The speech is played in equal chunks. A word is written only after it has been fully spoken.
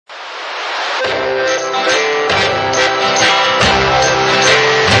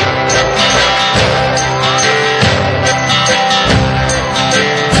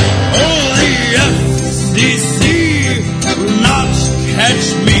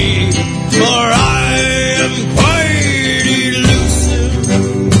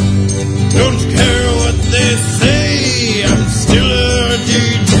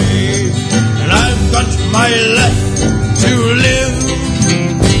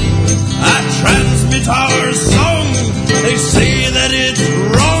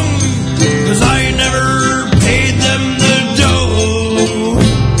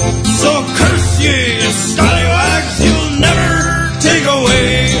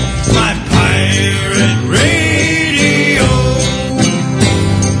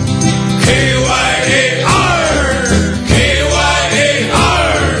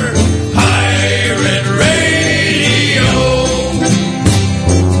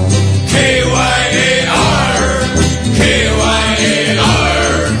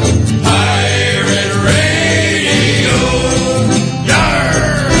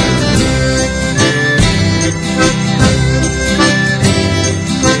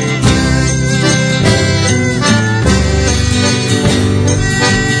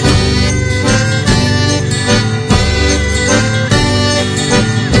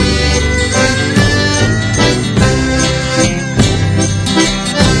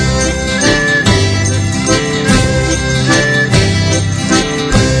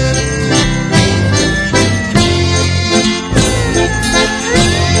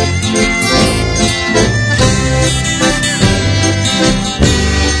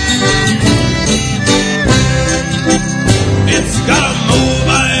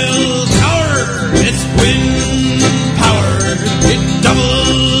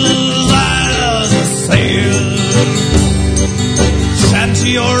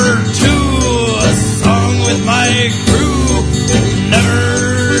to a song with my crew. Never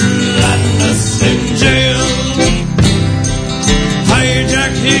land us in jail.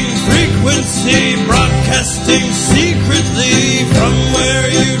 Hijacking frequency, broadcasting secretly from where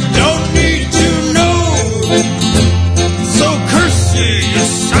you don't need to know. So curse you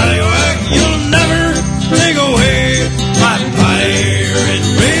scallywag, you'll never take away my pirate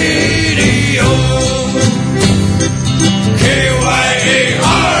radio.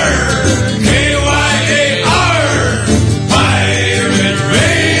 K-Y-A-R, K-Y-A-R, pirate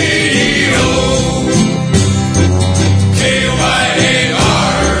radio.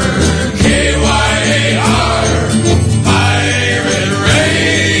 K-Y-A-R, K-Y-A-R, pirate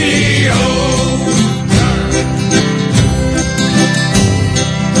radio.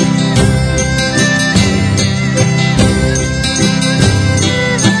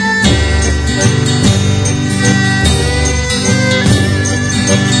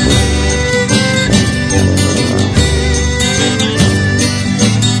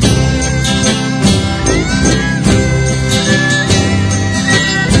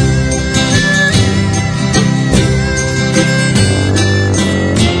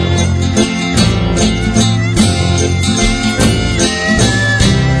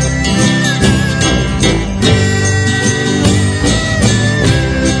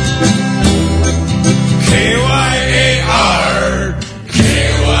 K-Y-A-R,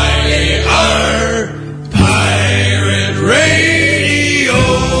 K-Y-A-R, pirate radio.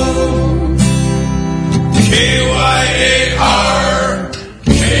 K-Y-A-R,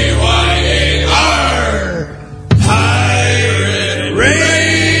 K-Y-A-R, pirate radio.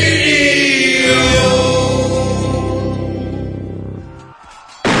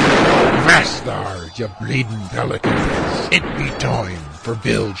 Vastars, you bleeding pelicans. It be time for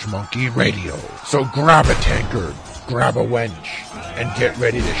Bilge Monkey Radio. So grab a tankard, grab a wench, and get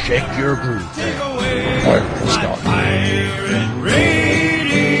ready to shake your groove. Pirate stuff. Pirate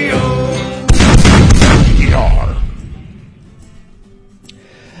radio. Yar.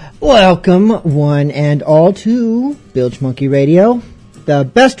 Welcome, one and all, to Bilge Monkey Radio, the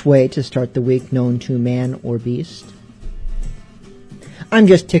best way to start the week known to man or beast. I'm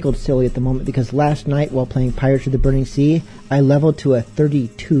just tickled silly at the moment because last night while playing Pirates of the Burning Sea, I leveled to a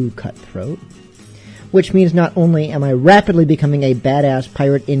 32 cutthroat, which means not only am I rapidly becoming a badass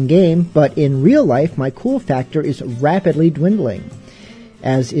pirate in-game, but in real life my cool factor is rapidly dwindling,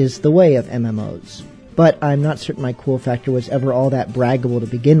 as is the way of MMOs. But I'm not certain my cool factor was ever all that braggable to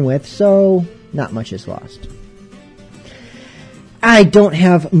begin with, so not much is lost. I don't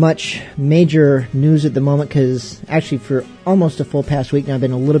have much major news at the moment because actually for almost a full past week now I've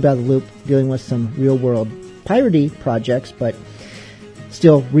been a little bit out of the loop dealing with some real-world piratey projects, but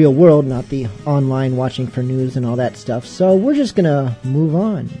still real world, not the online watching for news and all that stuff. So we're just going to move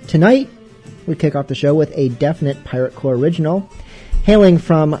on. Tonight, we kick off the show with a definite Pirate Core original. Hailing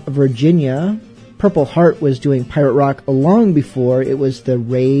from Virginia, Purple Heart was doing pirate rock long before it was the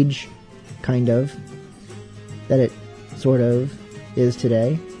rage, kind of, that it sort of is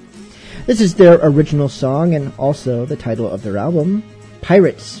today. This is their original song and also the title of their album,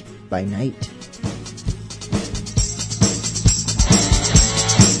 Pirates by Night.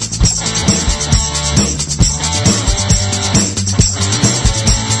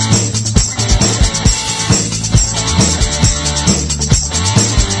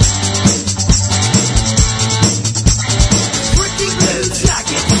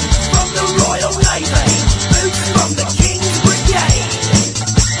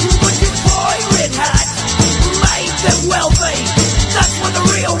 Wealthy, that's where the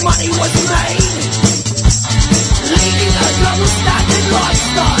real money was made.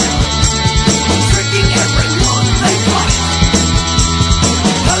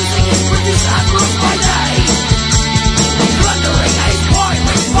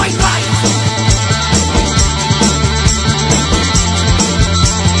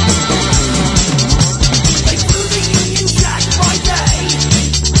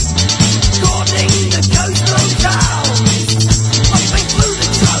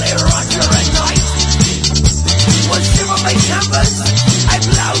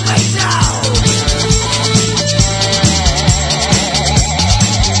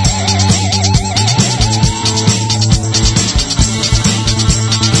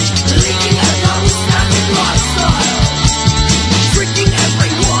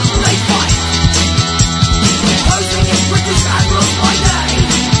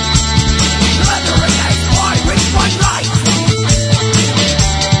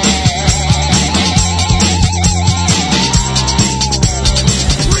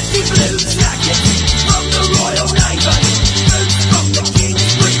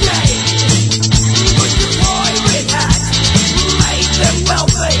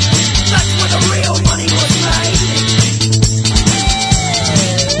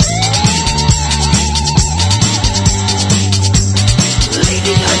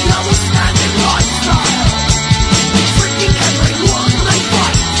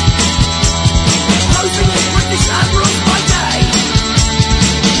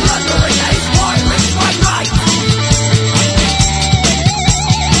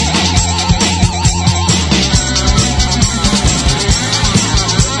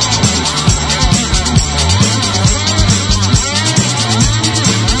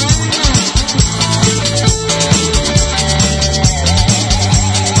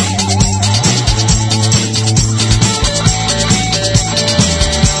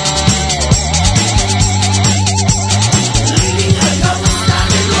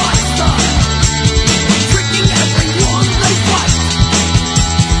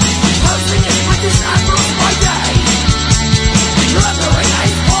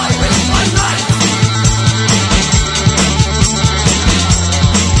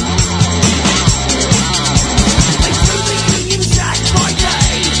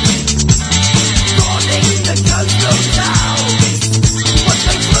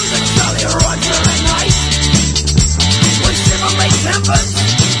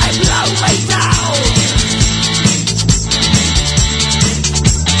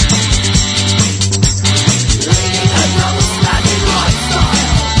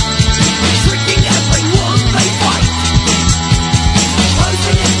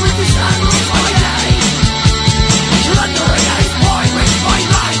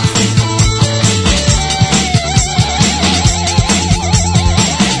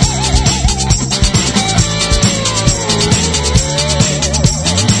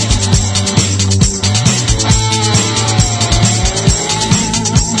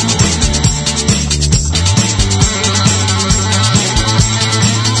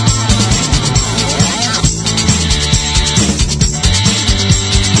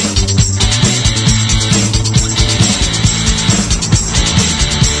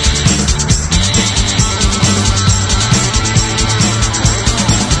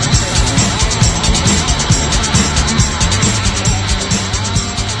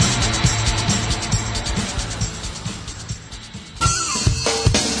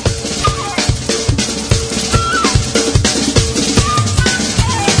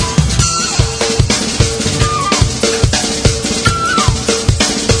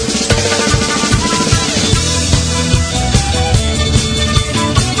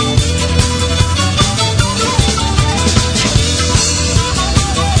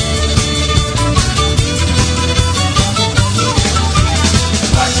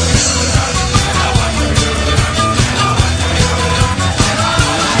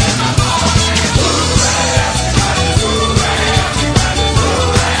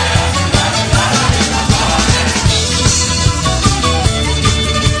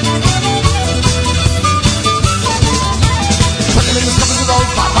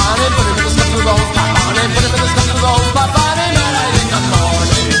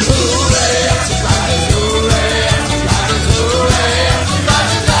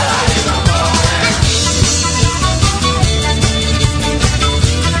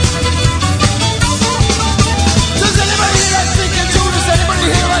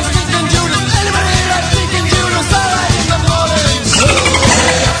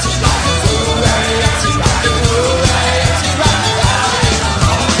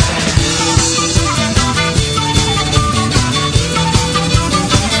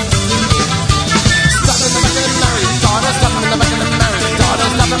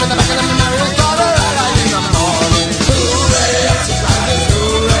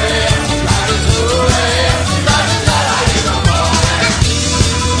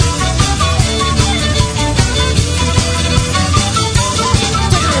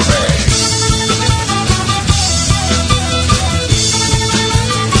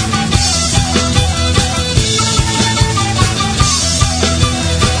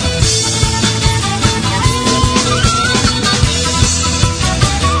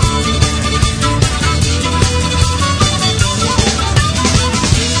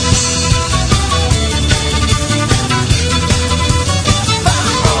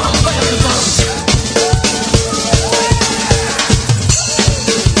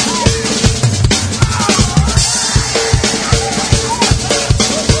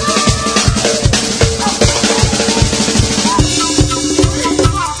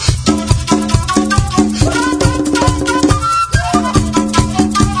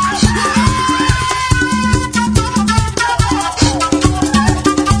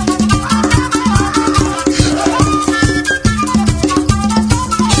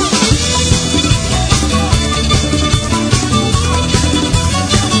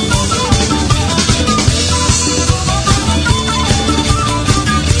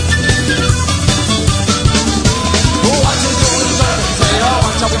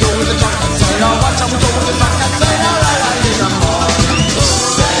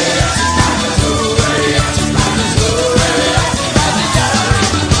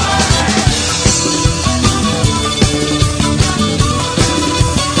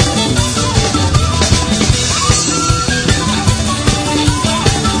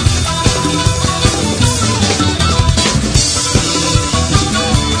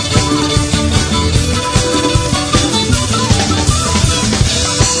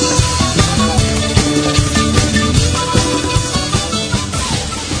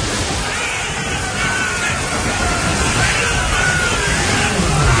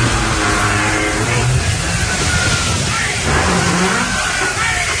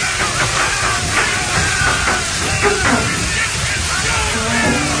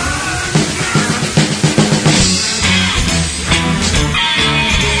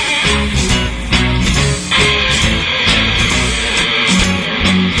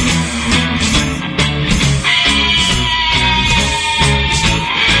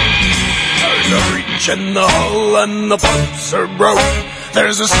 in the hull and the pumps are broke.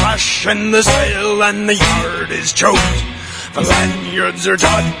 There's a slash in the sail and the yard is choked. The lanyards are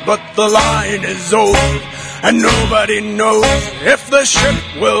taut, but the line is old, and nobody knows if the ship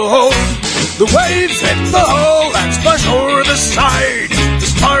will hold. The waves hit the hull and splash over the side. The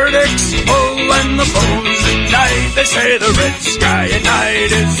Spartak's full and the foes ignite. They say the red sky at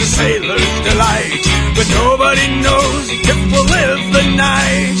night is the sailor's delight, but nobody knows if we'll live the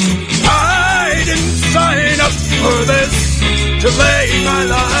night. I didn't sign up for this, to lay my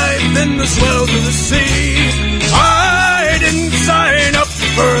life in the swells of the sea. I didn't sign up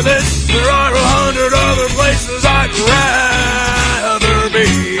for this. There are 100 other places I'd rather be.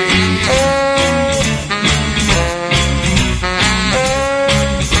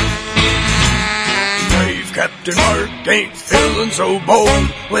 Brave Captain Mark ain't feeling so bold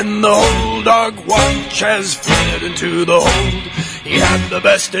when the whole dog watch has fled into the hold. He had the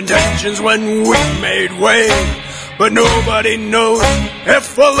best intentions when we made way, but nobody knows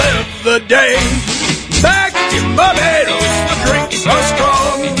if we'll live the day. Back in Barbados, the drinks are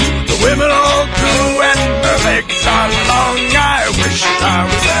strong, the women all do, and their legs are long. I wish I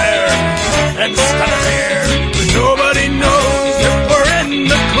was there instead of here, but nobody knows if we're in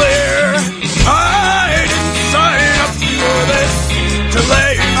the clear. I didn't sign up for this, to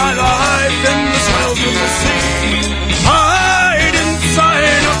lay my life in the swells of the sea. I didn't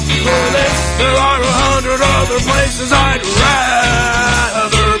sign up for this. There are 100 other places I'd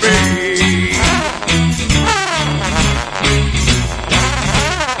rather be.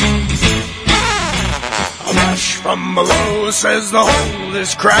 From below says the hole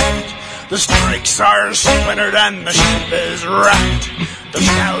is cracked, the strikes are splintered and the ship is wrecked. The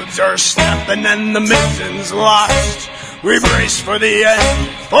shrouds are snapping and the mizzen's lost. We brace for the end,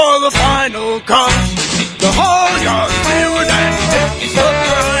 for the final cost. The hull yard's cleared and it's the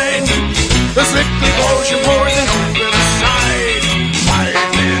grind. The sickly potion pours in over the side. 5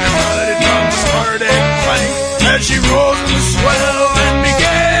 men are flooded from the Spartak plank as she rolls in the swell and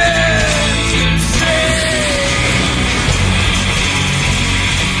begins.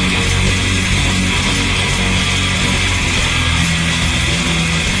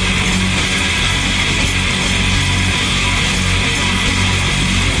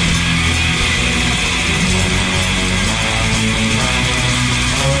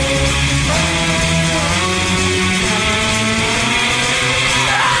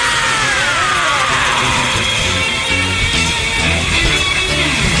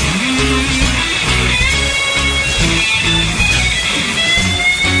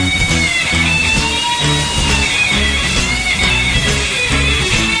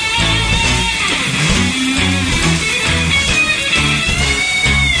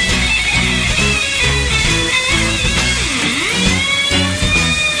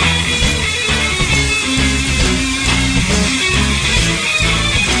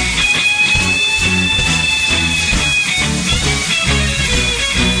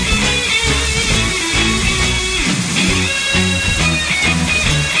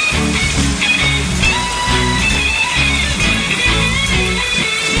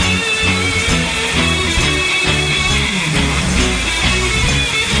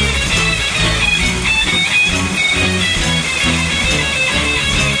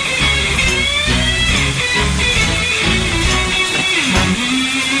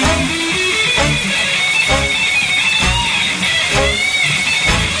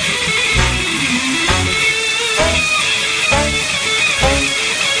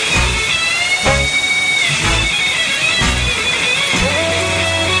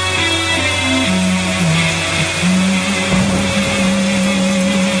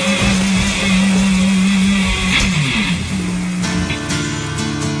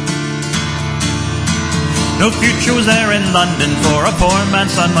 No future was there in London for a poor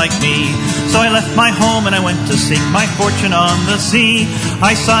man's son like me. So I left my home and I went to seek my fortune on the sea.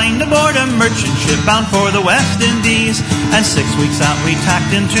 I signed aboard a merchant ship bound for the West Indies, and 6 weeks out we tacked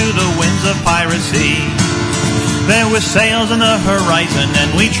into the winds of piracy. There were sails on the horizon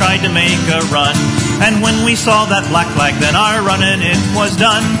and we tried to make a run, and when we saw that black flag then our running it was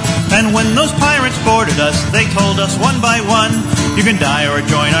done. And when those pirates boarded us, they told us one by one, you can die or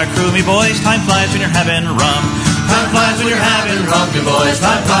join our crew, me boys, time flies when you're having rum. Time flies when you're having rum, me boys,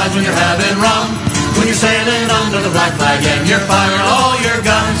 time flies when you're having rum. When you're sailing under the black flag and you're firing all your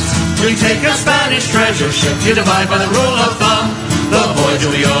guns. When you take a Spanish treasure ship, you divide by the rule of thumb. The voyage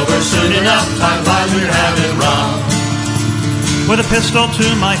will be over soon enough, time flies when you're having rum. With a pistol to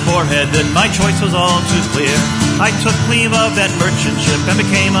my forehead, then my choice was all too clear. I took leave of that merchant ship and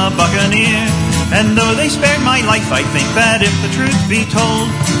became a buccaneer. And though they spared my life, I think that if the truth be told,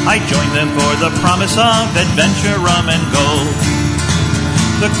 I'd join them for the promise of adventure, rum, and gold.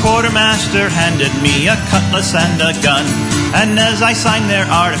 The quartermaster handed me a cutlass and a gun, and as I signed their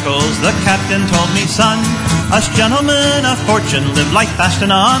articles, the captain told me, son, us gentlemen of fortune live life fast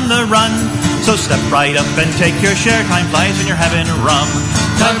and on the run. So step right up and take your share. Time flies when you're having rum.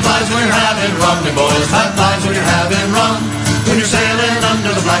 Time flies when you're having rum, me boys. Time flies when you're having rum. When you're sailing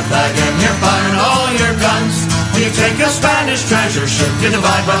under the black flag and you're firing all your guns. When you take a Spanish treasure ship, you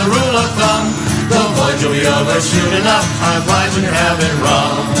divide by the rule of thumb. The voyage will be over soon enough. Time flies when you're having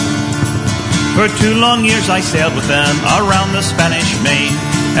rum. For 2 long years I sailed with them around the Spanish Main,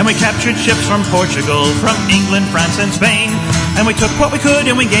 and we captured ships from Portugal, from England, France, and Spain. And we took what we could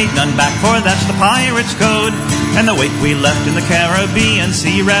and we gave none back, for that's the pirate's code. And the wake we left in the Caribbean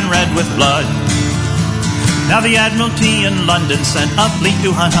Sea ran red with blood. Now the Admiralty in London sent a fleet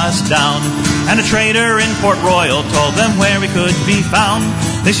to hunt us down, and a trader in Port Royal told them where we could be found.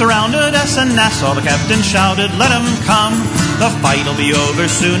 They surrounded us in Nassau, the captain shouted, let 'em come. The fight'll be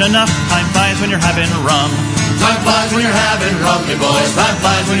over soon enough. Time flies when you're having rum. Time flies when you're having rum, me boys. Time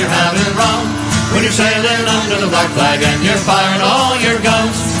flies when you're having rum. When you're sailing under the black flag and you're firing all your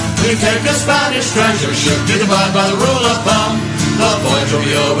guns. When you take a Spanish treasure ship, you divide by the rule of thumb. The voyage will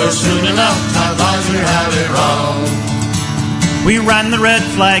be over soon enough. Time flies when you're having rum. We ran the red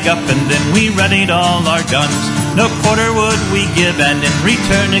flag up and then we readied all our guns. No quarter would we give, and in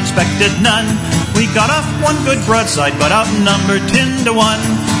return expected none. We got off one good broadside, but outnumbered 10 to 1.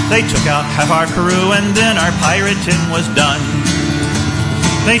 They took out half our crew, and then our pirating was done.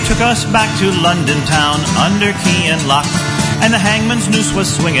 They took us back to London town under key and lock, and the hangman's noose was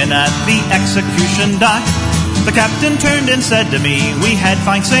swinging at the execution dock. The captain turned and said to me, we had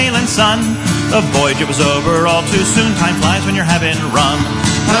fine sailing, son. The voyage, it was over all too soon. Time flies when you're having rum.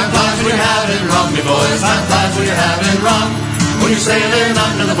 Time flies when you're having rum, me boys. Time flies when you're having rum. When you're sailing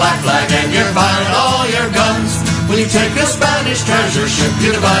under the black flag and you're firing all your guns. When you take a Spanish treasure ship,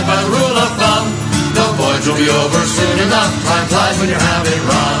 you divide by the rule of thumb. The voyage will be over soon enough. Time flies when you're having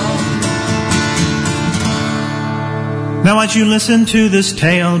rum. Now as you listen to this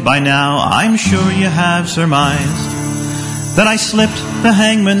tale by now, I'm sure you have surmised that I slipped the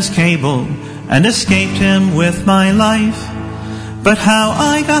hangman's cable and escaped him with my life. But how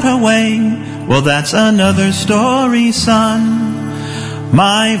I got away, well, that's another story, son.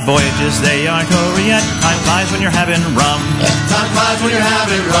 My voyages, they aren't over yet. Time flies when you're having rum. Time flies when you're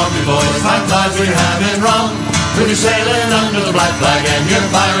having rum, you boys. Time flies when you're having rum. When you're sailing under the black flag and you're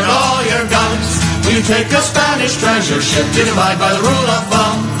firing all your guns. When you take a Spanish treasure ship, you divide by the rule of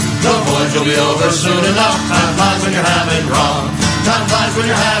thumb. The voyage will be over soon enough. Time flies when you're having rum. Time flies when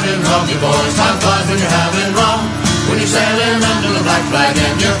you're having rum, you boys. Time flies when you're having rum. When you're sailing under the black flag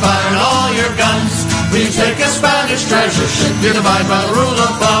and you're firing all your guns. When you take a Spanish treasure ship, you divide by the rule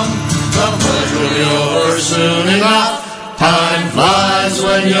of thumb. The voyage will be over soon enough. Time flies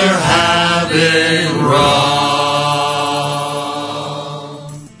when you're having rum.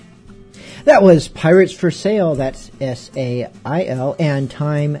 That was Pirates for Sale, that's S-A-I-L, and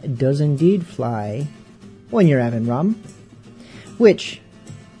time does indeed fly when you're having rum, which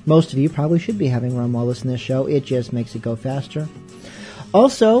most of you probably should be having rum while listening to this show. It just makes it go faster.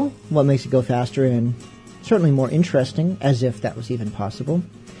 Also, what makes it go faster and certainly more interesting, as if that was even possible,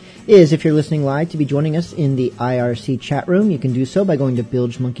 is if you're listening live to be joining us in the IRC chat room. You can do so by going to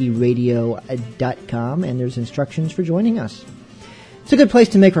bilgemonkeyradio.com, and there's instructions for joining us. It's a good place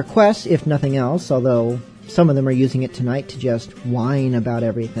to make requests, if nothing else, although some of them are using it tonight to just whine about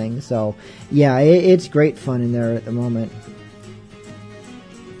everything. So, yeah, it's great fun in there at the moment.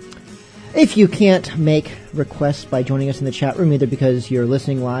 If you can't make requests by joining us in the chat room, either because you're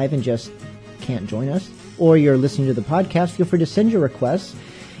listening live and just can't join us, or you're listening to the podcast, feel free to send your requests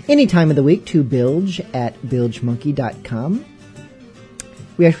any time of the week to bilge@bilgemonkey.com.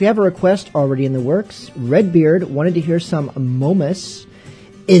 We actually have a request already in the works. Redbeard wanted to hear some Momus.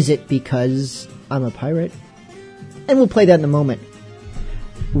 Is it because I'm a pirate? And we'll play that in a moment.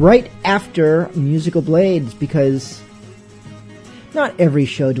 Right after Musical Blades, because not every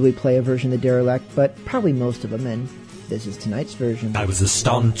show do we play a version of the Derelict, but probably most of them, and this is tonight's version. I was the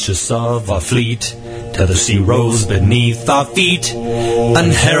staunchest of our fleet, till the sea rose beneath our feet,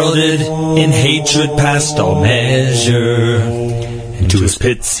 unheralded in hatred past all measure. Into his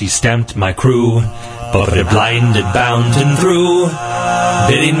pits he stamped my crew, but they're blinded, bound and through,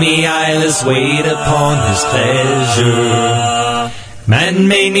 bidding me eyeless wait upon his pleasure. Man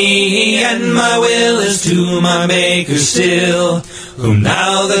made me, and my will is to my Maker still, whom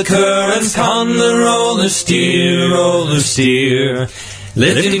now the currents con the roller steer,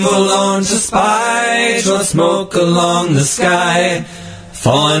 Lifting forlorn to spy, trail smoke along the sky,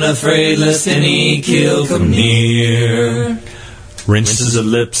 falling afraid lest any kill come near. Rinses the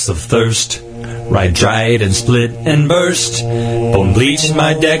lips of thirst, right dried and split and burst, bone bleached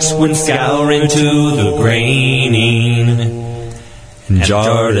my decks when scouring to the graining, and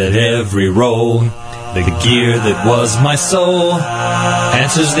jarred at every roll the gear that was my soul,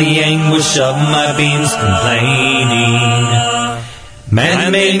 answers the anguish of my beams complaining.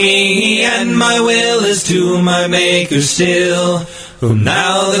 Man made me, and my will is to my Maker still, whom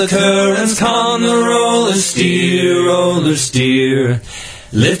now the currents con the roller steer,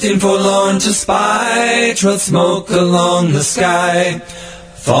 lifting forlorn to spy, trail smoke along the sky,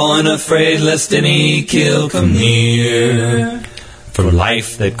 falling afraid lest any kill come near. For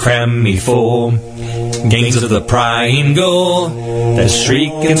life that crammed me full, gains of the prying gull, that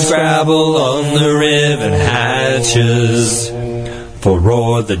shriek and scrabble on the riven hatches. For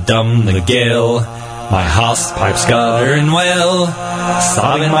roar the dumb the gale, my hawse pipe scuttering well,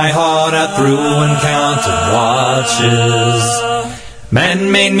 sobbing my heart out through uncounted watches. Man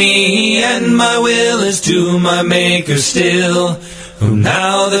made me, and my will is to my Maker still, who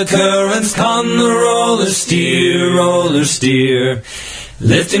now the currents con the roller steer,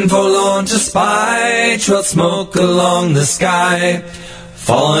 lifting forlorn to spy, trail smoke along the sky,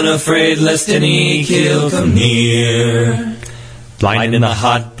 falling afraid lest any kill come near. Blind in a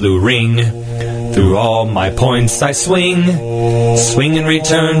hot blue ring, through all my points I swing and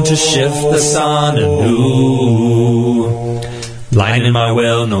return to shift the sun anew. Blind in my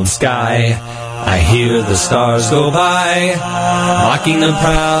well-known sky, I hear the stars go by, mocking the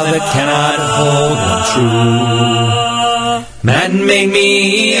proud that cannot hold them true. Man made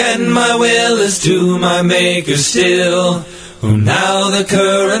me, and my will is to my Maker still, who now the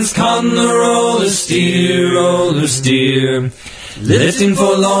currents con the roller steer, lifting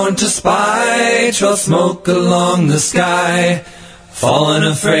forlorn to spy, trail smoke along the sky, falling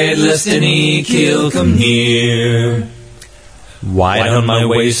afraid lest any kill come near. Wide on my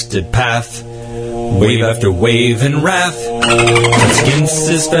wasted path, wave after wave in wrath, cuts against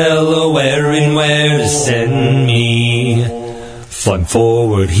his fellow, wearing where to send me. Flung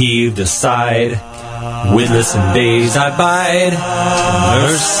forward, heaved aside, witless in days I bide, to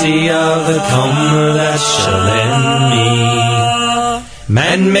mercy of the comer that shall end me.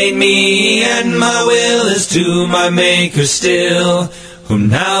 Man made me, and my will is to my Maker still, whom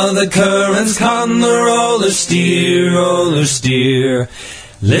now the currents con the roller steer,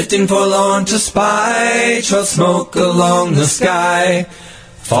 lifting forlorn to spy, trail smoke along the sky,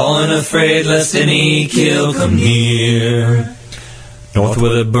 falling afraid lest any kill come near. North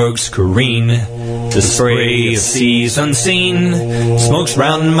where the bergs careen, the spray of seas unseen, smokes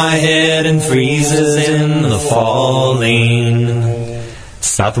round my head and freezes in the falling.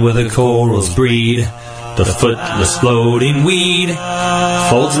 South where the corals breed, the footless floating weed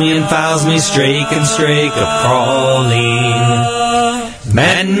folds me and fouls me, strake a-crawling.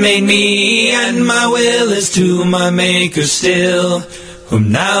 Man made me, and my will is to my Maker still,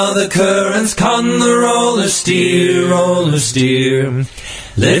 whom now the currents con the roller steer,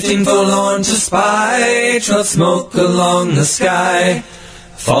 lifting forlorn to spy, trail smoke along the sky,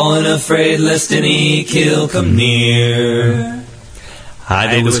 falling afraid lest any kill come near.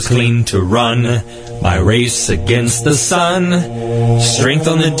 I was clean to run my race against the sun, strength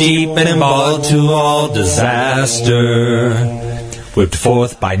on the deep and emballed to all disaster, whipped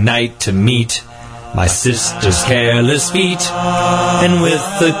forth by night to meet my sister's careless feet, and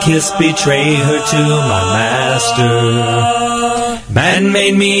with a kiss betray her to my master. Man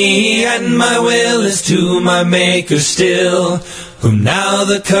made me, and my will is to my Maker still, whom now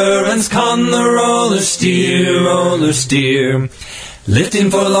the currents con the roller steer, lifting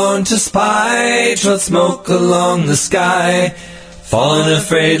forlorn to spy, trail smoke along the sky, falling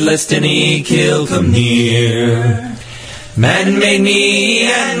afraid lest any kill come near. Man made me,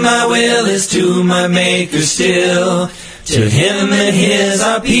 and my will is to my Maker still, to him and his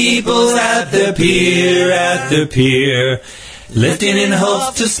are peoples at their pier, lifting in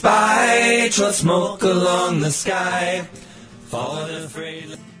hope to spy, trail smoke along the sky, falling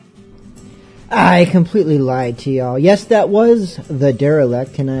afraid. I completely lied to y'all. Yes, that was The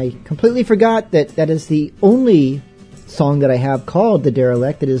Derelict, and I completely forgot that that is the only song that I have called The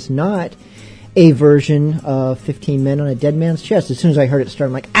Derelict that is not a version of 15 Men on a Dead Man's Chest. As soon as I heard it start,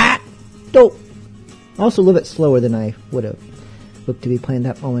 I'm like, dope! Also a little bit slower than I would have looked to be playing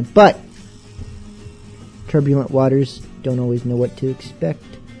that moment. But turbulent waters don't always know what to expect.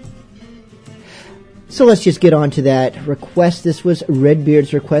 So let's just get on to that request. This was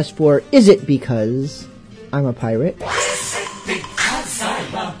Redbeard's request for Is It Because I'm a Pirate? Because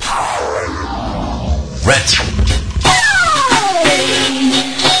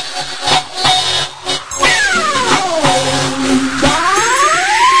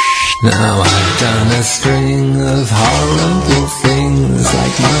Now I've done a string of horrible things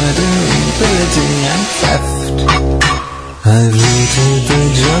like murder, pillaging and theft. I've looted the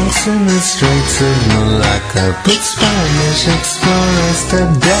junks in the Straits of Malacca, put Spanish explorers to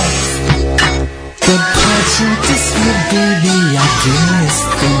death. The prejudice would be the idealist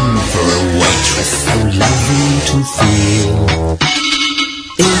thing for a waitress so lovely to feel.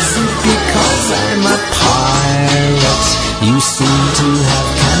 Is it because I'm a pirate you seem to have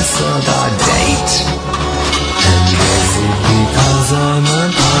cancelled our date? And is it because I'm a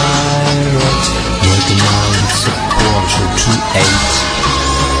pirate you're denounced a quarter to 8?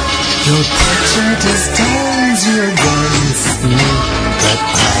 Your prejudice turns you against me, but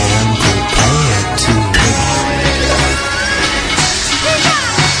I am prepared to win.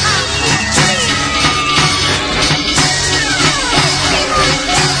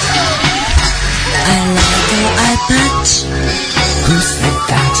 I like how I patch. Who said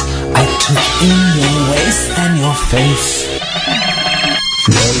that? I took in your waist and your face.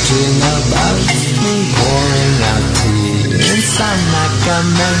 Floating above me, pouring out tea in some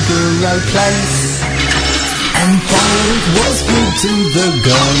Nakameguro place. And while it was good to the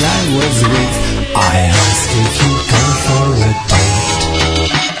girl I was with, I asked if you'd go for a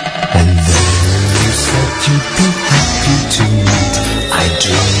date. And then you said you'd be happy to meet. I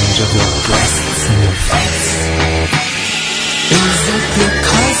dreamed of your breasts and your face. Is it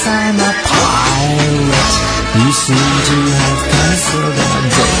because I'm a pirate you seem to have cancelled our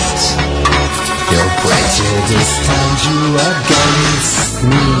date? Your prejudice turned you against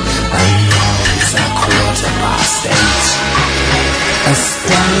me, and now it's a 8:15. A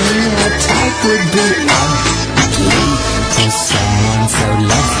stereotype would be ugly for someone so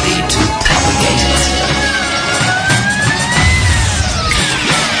lovely to propagate.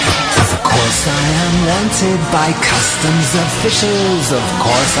 Of course I am wanted by customs officials. Of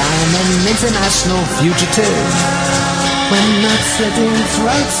course I am an international fugitive. When not slitting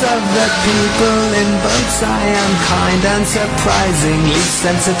throats of the people in boats, I am kind and surprisingly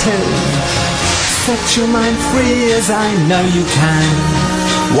sensitive. Set your mind free as I know you can.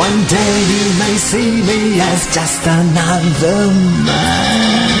 One day you may see me as just another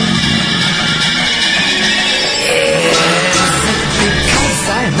man.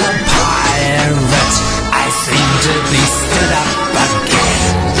 I'm a pirate, I seem to be stood up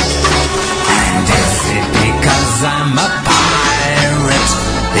again. And is it because I'm a pirate?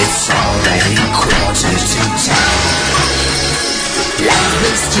 It's already 10:15. Life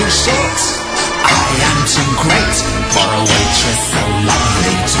is too short, I am too great for a waitress so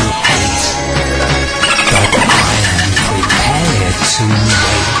lovely to hate. But I am prepared to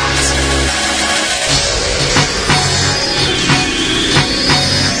wait.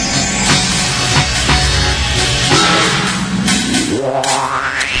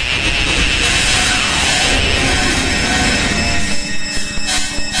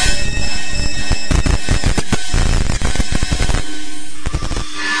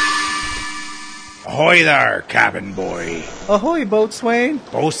 Ahoy there, cabin boy. Ahoy, boatswain.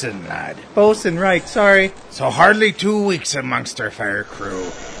 Bosun, lad. Bosun, right, sorry. So hardly 2 weeks amongst our fair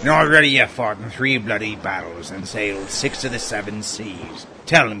crew, and already you fought in 3 bloody battles and sailed 6 of the 7 seas.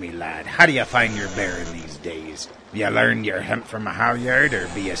 Tell me, lad, how do you find your bearing these days? Have you learned your hemp from a halyard, or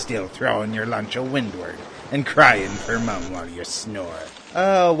be you still throwing your lunch a windward and crying for mum while you snore?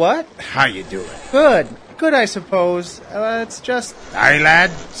 What? How you doing? Good. Good, I suppose. It's just... Aye,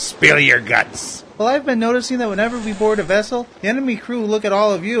 lad, spill your guts. Well, I've been noticing that whenever we board a vessel, the enemy crew look at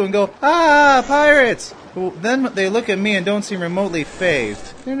all of you and go, "Ah, pirates!" But then they look at me and don't seem remotely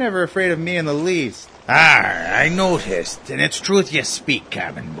fazed. They're never afraid of me in the least. Ah, I noticed, and it's truth you speak,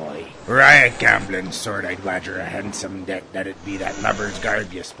 cabin boy. Were I a gambling sort, I'd wager a handsome debt that it be that lubber's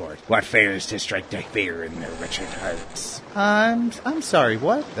garb you sport, what fails to strike the fear in their wretched hearts. I'm sorry,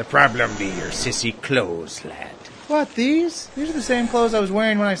 what? The problem be your sissy clothes, lad. What, these? These are the same clothes I was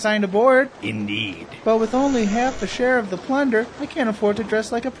wearing when I signed aboard. Indeed. But with only half a share of the plunder, I can't afford to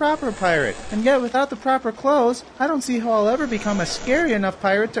dress like a proper pirate. And yet, without the proper clothes, I don't see how I'll ever become a scary enough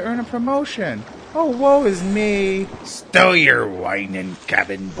pirate to earn a promotion. Oh, woe is me. Stow your whining,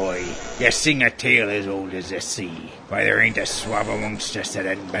 cabin boy. You sing a tale as old as the sea. Why, there ain't a swab amongst us that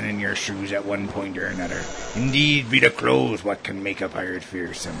hadn't been in your shoes at one point or another. Indeed, be the clothes what can make a pirate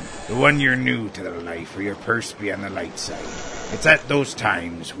fearsome. The one you're new to the life, or your purse be on the light side. It's at those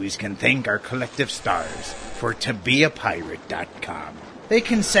times we can thank our collective stars for tobeapirate.com. They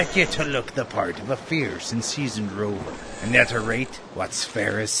can set you to look the part of a fierce and seasoned rover, and at a rate what's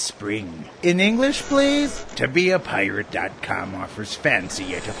fair as spring. In English, please? tobeapirate.com offers fancy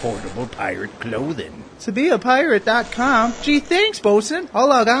yet affordable pirate clothing. ToBeAPirate.com? Gee, thanks, bosun. I'll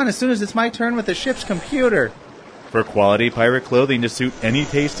log on as soon as it's my turn with the ship's computer. For quality pirate clothing to suit any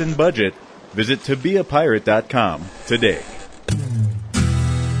taste and budget, visit ToBeAPirate.com today.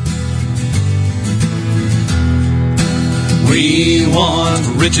 We want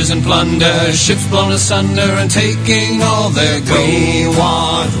riches and plunder, ships blown asunder and taking all their gold. We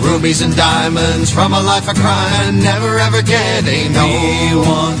want rubies and diamonds from a life of crime and never ever getting old. We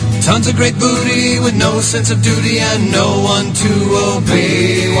want tons of great booty with no sense of duty and no one to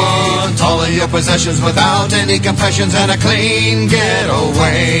obey. We want all of your possessions without any confessions and a clean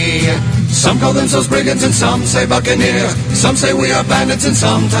getaway. Some call themselves brigands and some say buccaneers. Some say we are bandits and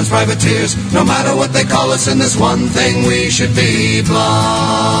sometimes privateers. No matter what they call us in this one thing, we should be blunt.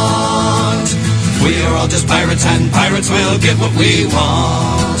 We are all just pirates and pirates will get what we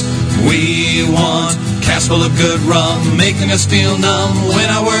want. We want casks full of good rum, making us feel numb when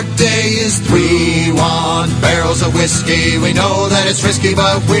our work day is through. We want barrels of whiskey. We know that it's risky,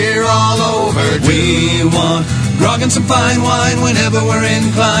 but we're all overdue. We want grog and some fine wine whenever we're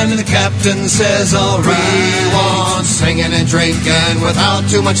inclined, and the captain says all right. We want singing and drinking without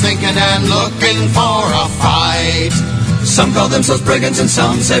too much thinking and looking for a fight. Some call themselves brigands and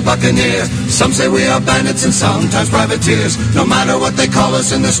some say buccaneer. Some say we are bandits and sometimes privateers. No matter what they call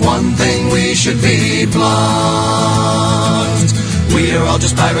us in this one thing, we should be blunt. We are all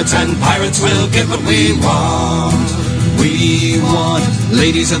just pirates and pirates will get what we want. We want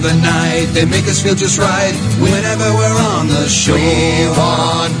ladies of the night, they make us feel just right whenever we're on the shore. We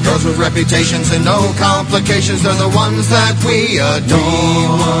want girls with reputations and no complications, they're the ones that we adore. We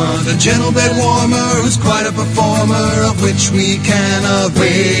want a gentle bed warmer who's quite a performer, of which we can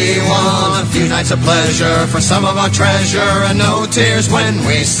agree. We want a few nights of pleasure for some of our treasure and no tears when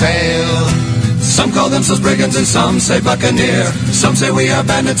we sail. Some call themselves brigands and some say buccaneer. Some say we are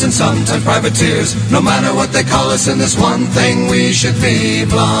bandits and sometimes privateers. No matter what they call us in this one thing, we should be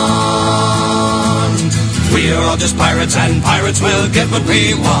blunt. We are all just pirates and pirates will get what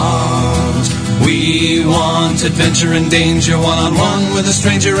we want. We want adventure and danger, one-on-one with a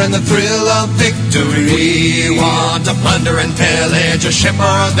stranger and the thrill of victory. We want to plunder and pillage a ship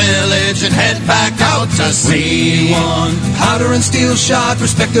or a village and head back out to sea. We want powder and steel shot,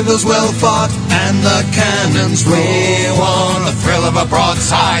 respect of those well fought, and the cannons roll. We want the thrill of a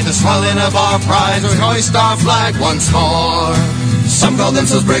broadside, the swelling of our pride, we hoist our flag once more. Some call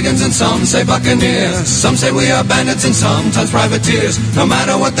themselves brigands and some say buccaneers. Some say we are bandits and sometimes privateers. No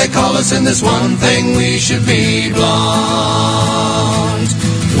matter what they call us in this one thing, we should be blunt.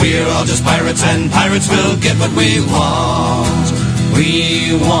 We're all just pirates and pirates will get what we want.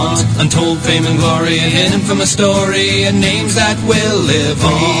 We want untold fame and glory, an infamous story, and names that will live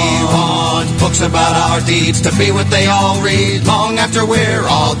on. We want books about our deeds to be what they all read long after we're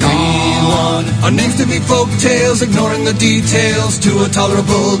all gone. We want our names to be folk tales, ignoring the details to a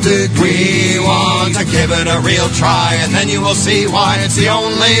tolerable degree. We want to give it a real try, and then you will see why it's the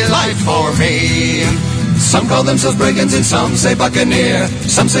only life for me. Some call themselves brigands and some say buccaneer.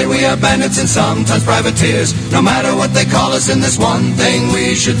 Some say we are bandits and sometimes privateers. No matter what they call us in this one thing,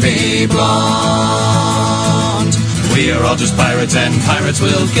 we should be blunt. We are all just pirates and pirates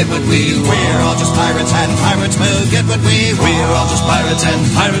will get what we want. We're all just pirates and pirates will get what we want. We're all just pirates and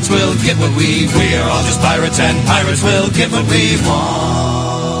pirates will get what we want. We're all just pirates and pirates will get what we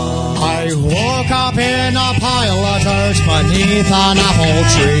want. I woke up in a pile of dirt beneath an apple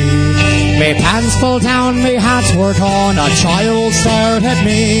tree. Me pants pulled down, me hats were torn, a child stared at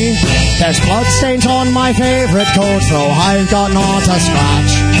me. There's bloodstains on my favourite coat, though I've got naught to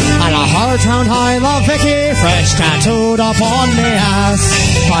scratch. And a heart round I love Vicky fresh tattooed upon me ass.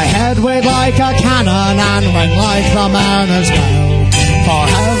 My head weighed like a cannon and rang like the mariners' bell. For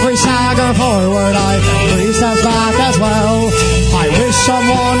every stagger forward I can 3 steps back as well. I wish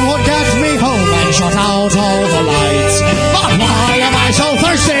someone would get me home and shut out all the lights. But why am I so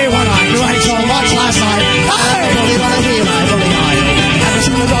thirsty when I drank so much last night? I really want to hear, I really I never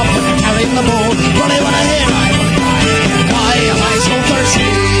seen a drop when I carried the bowl. Really want to hear, I really why am I so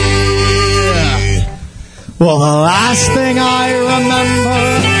thirsty? Well, the last thing I remember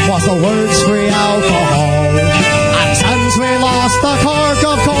was the words free alcohol. And since we lost the cork,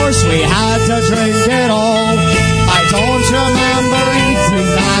 of course we had to drink it all. I don't remember eating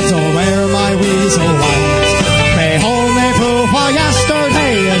that or where my weasel went. The only proof of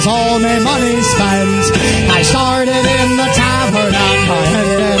yesterday is all my money spent. I started in the tavern and I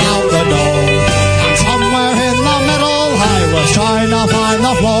headed out the door. And somewhere in the middle I was trying to find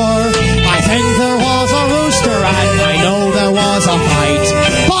the floor. I think there was a rooster and I know there was a fight.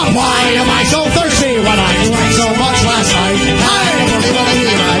 But why am I so thirsty when I drank so much last night? I really want to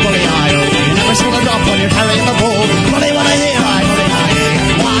hear, I really never seen a drop when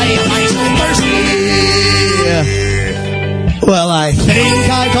Well, I think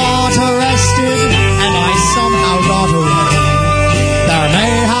I got arrested, and I somehow got away. There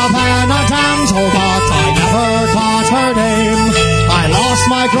may have been a damsel, but I never caught her name. I lost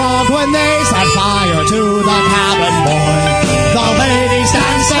my grog when they set fire to the cabin boy. The ladies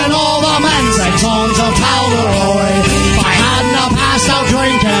dancing, all the men sang songs of Talleroy. If I hadn't have passed out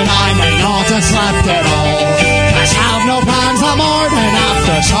drinking, I may not have slept at all. Let's have no plans the morning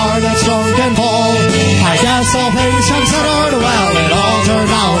after Charlotte's drunken ball. I guess all things considered, well, it all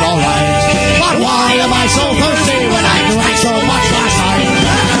turned out alright. But why am I so thirsty when I drank so much last night?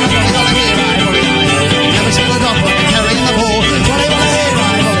 Never seen the dog carrying the bowl.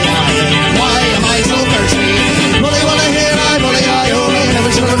 Why am I so thirsty? Bully, bully, here I, bully, I, oh, never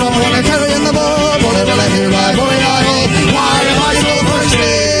seen the dog carrying the bowl. Bully, bully, here I, bully, I.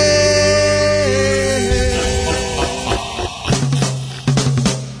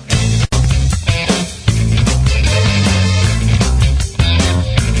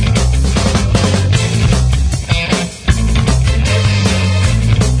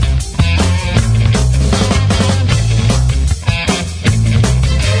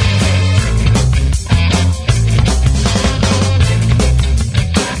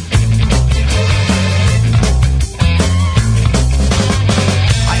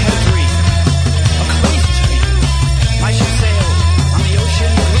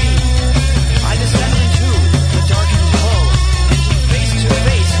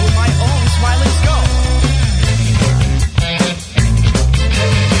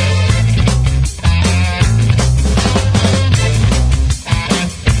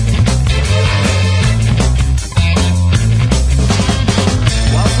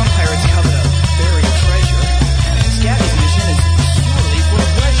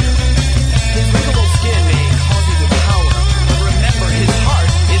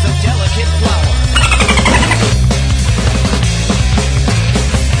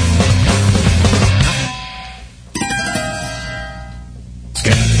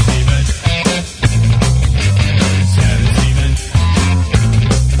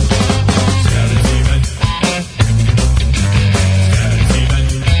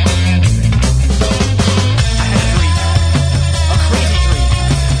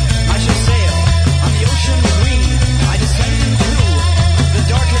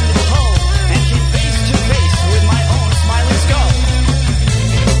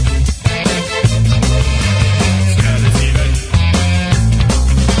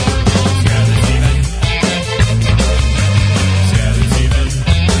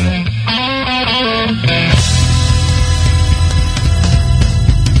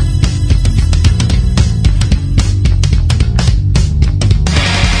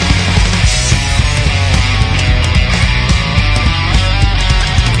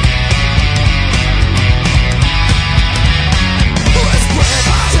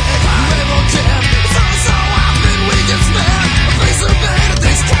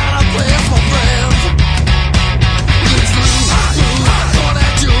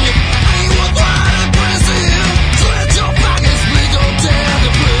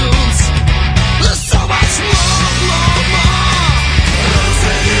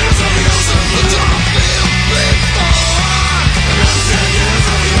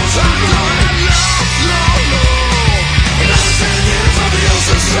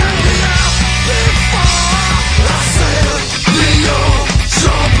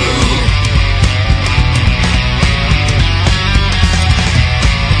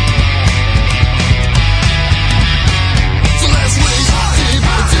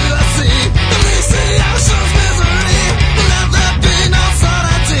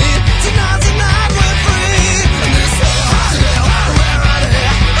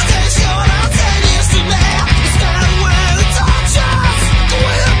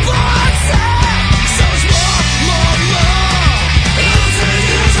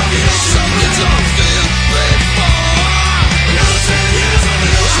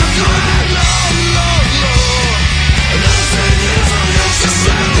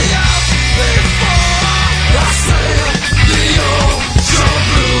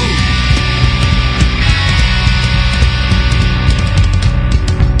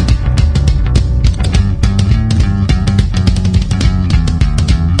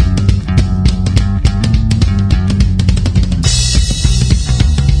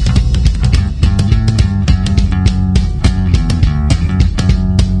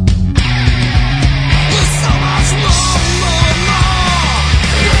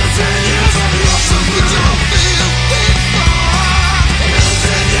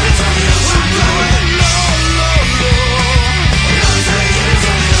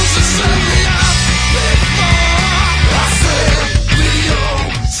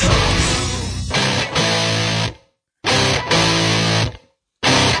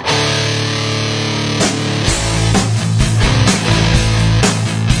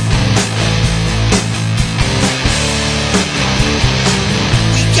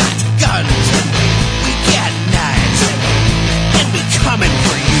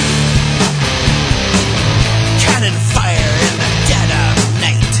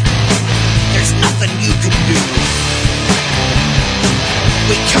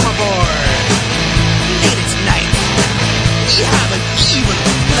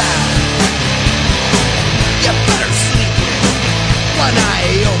 one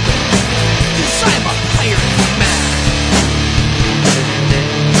eye open, 'cause I'm a pirate man.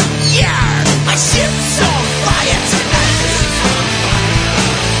 Yeah, my ship's on fire tonight.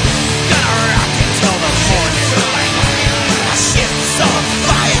 Gonna rock it till the morning light. My ship's on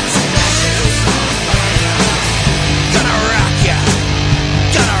fire tonight. Gonna rock ya,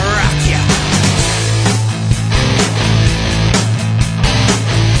 gonna rock ya.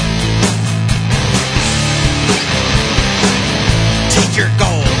 Take your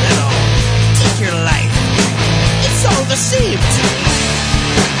gold and I'll take your life. It's all the same to me.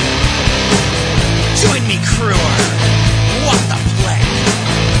 Join me, crewer. What the plague?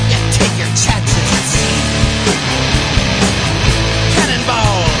 Yeah, take your chances at sea.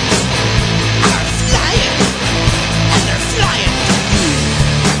 Cannonballs are flying, and they're flying for you.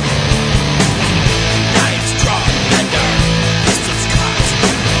 Knives drawn and our pistols caught.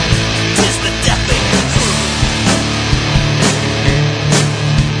 'Tis the death of your crew.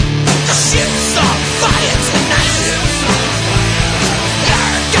 The ship's on fire tonight.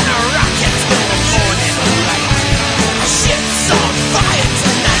 You're gonna rock it till the morning light. The ship's on fire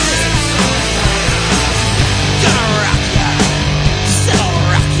tonight. Gonna rock ya, still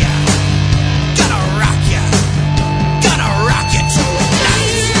rock ya. Gonna rock ya, gonna rock it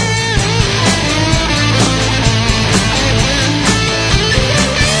tonight.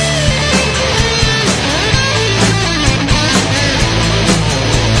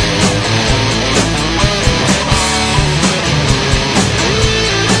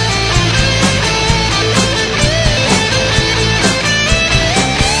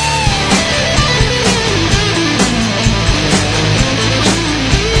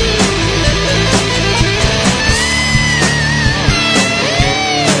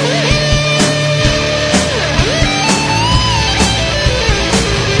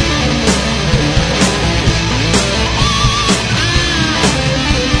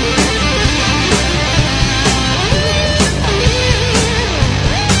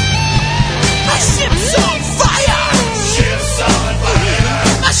 My ship's on fire. Ship's on fire.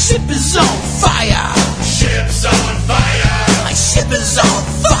 My ship is on fire. Ship's on fire. My ship is on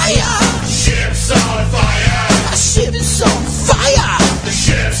fire. Ship's on fire. My ship is on fire. The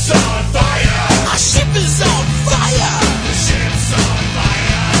ship's on fire. My ship is on fire. The ship's on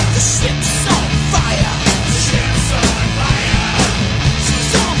fire. The ship's on fire. The ship's on fire. She's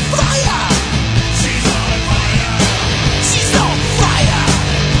on fire. She's on fire. She's on fire.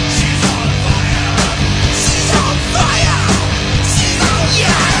 She's on fire. She's on fire. She's on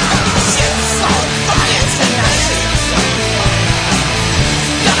yeah. Ship's on fire tonight.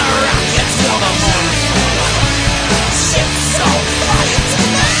 Gonna rock it till the morning. Ship's on fire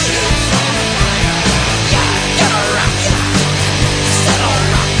tonight. Yeah, gonna rock it. Said I'll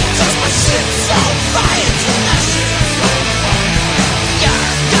rock it 'cause my ship's on fire tonight. Yeah,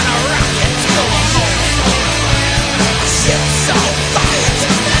 gonna rock it till the morning. My ship's on fire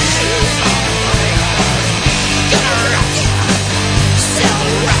tonight. Gonna rock it. Still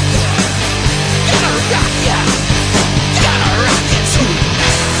rock it. Gonna rock ya. Gonna rock it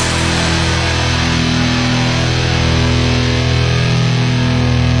tonight.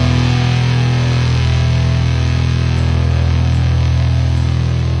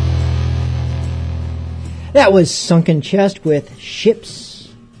 That was Sunken Chest with Ships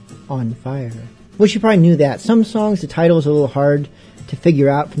on Fire. Wish you probably knew that. Some songs, the title is a little hard to figure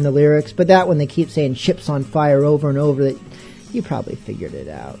out from the lyrics, but that one they keep saying Ships on Fire over and over, that you probably figured it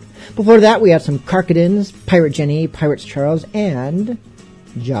out. Before that, we have some Carcadins, Pirate Jenny, Pirates Charles, and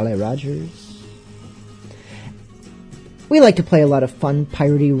Jolly Rogers. We like to play a lot of fun,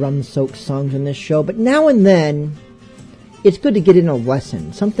 piratey, rum-soaked songs on this show, but now and then, it's good to get in a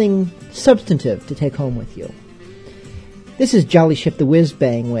lesson, something substantive to take home with you. This is Jolly Ship the Whiz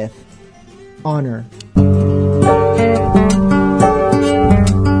Bang with Honor.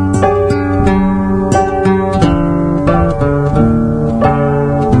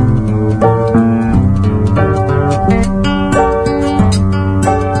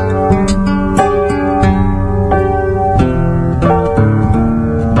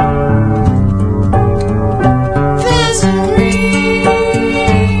 There's a reason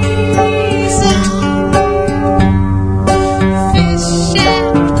fish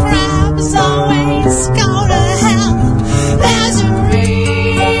and crabs always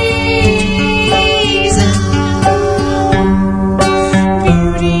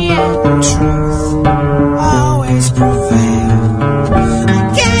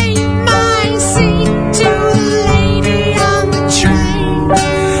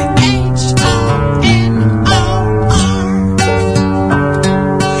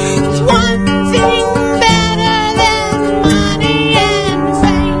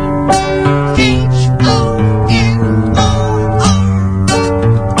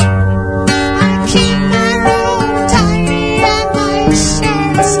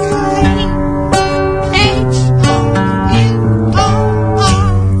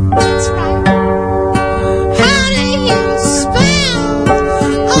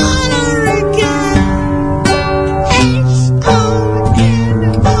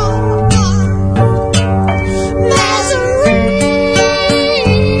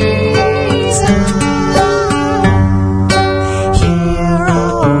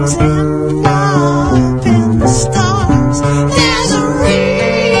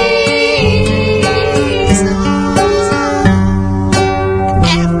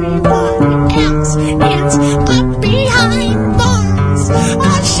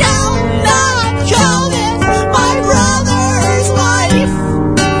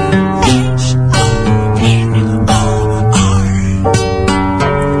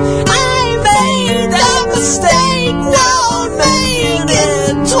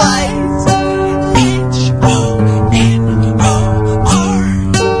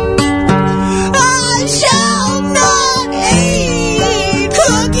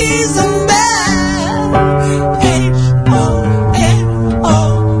he's a man. H-O-N-O-R.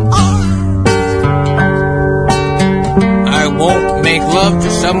 I won't make love to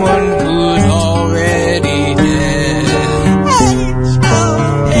someone who's already dead. H-O-N-O-R.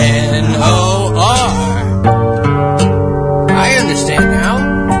 I understand now.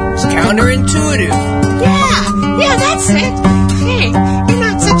 It's counterintuitive. Yeah, that's it. Hey, you're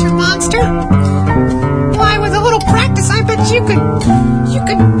not such a monster. Why, with a little practice, I bet you could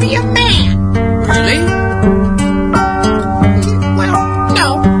be a man. Really? Well,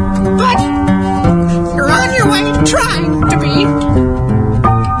 no, but you're on your way to trying to be.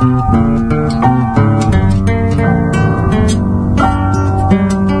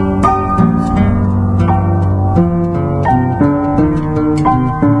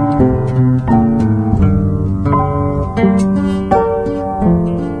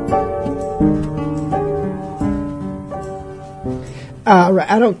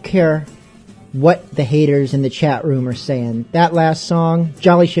 I don't care what the haters in the chat room are saying. That last song,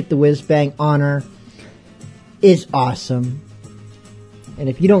 Jolly Ship the Whiz Bang Honor, is awesome. And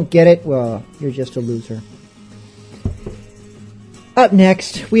if you don't get it, well, you're just a loser. Up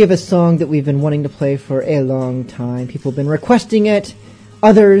next, we have a song that we've been wanting to play for a long time. People have been requesting it.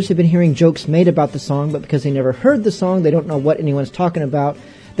 Others have been hearing jokes made about the song, but because they never heard the song, they don't know what anyone's talking about.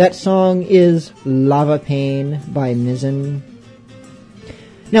 That song is Lava Pain by Mizzen.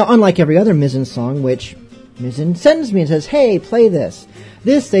 Now, unlike every other Mizzen song, which Mizzen sends me and says, hey, play this.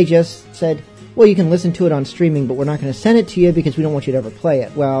 This, they just said, well, you can listen to it on streaming, but we're not going to send it to you because we don't want you to ever play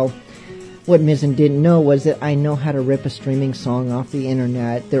it. Well, what Mizzen didn't know was that I know how to rip a streaming song off the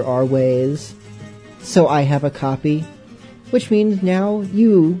internet. There are ways. So I have a copy, which means now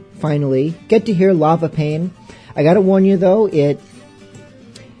you finally get to hear Lava Pain. I got to warn you, though, it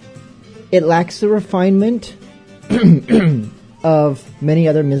lacks the refinement of many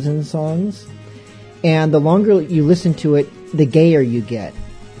other Mizzen songs, and the longer you listen to it, the gayer you get.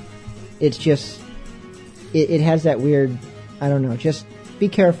 It's just, it has that weird, I don't know, just be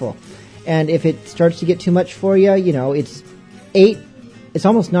careful. And if it starts to get too much for you, you know, it's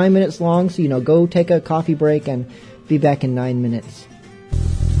almost 9 minutes long, so, you know, go take a coffee break and be back in 9 minutes.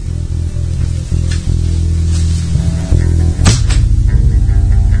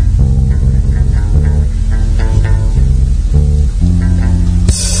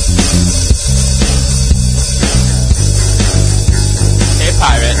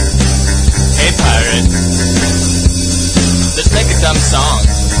 Let's make a dumb song.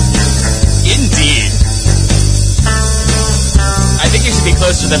 Indeed. I think you should be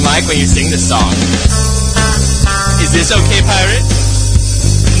closer to the mic when you sing this song. Is this okay, pirate?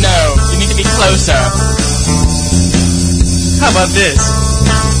 No, you need to be closer. How about this?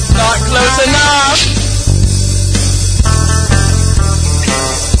 Not close enough.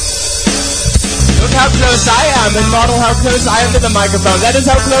 Look how close I am and model how close I am to the microphone. That is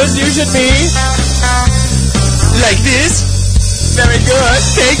how close you should be. Like this? Very good.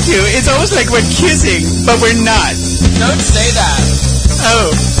 Thank you. It's almost like we're kissing, but we're not. Don't say that. Oh.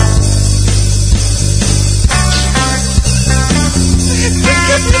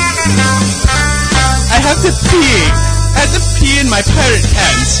 I have to pee. I have to pee in my pirate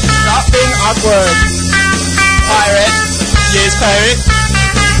pants. Stop being awkward. Pirate. Yes, pirate.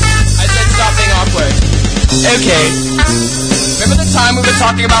 I said stop being awkward. Okay. Remember the time we were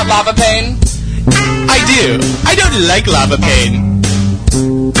talking about Lava Pain? I do. I don't like Lava Pain.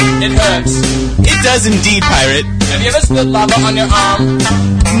 It hurts. It does indeed, pirate. Have you ever spilled lava on your arm?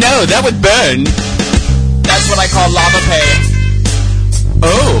 No, that would burn. That's what I call Lava Pain.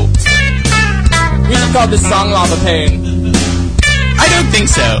 Oh. We should call this song Lava Pain. I don't think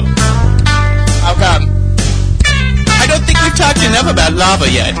so. How come? I don't think we've talked enough about lava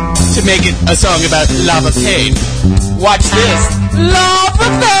yet to make it a song about lava pain. Watch this. Lava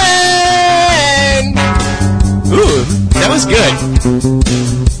pain! Ooh, that was good.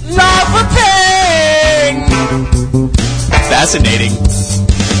 Lava pain! Fascinating.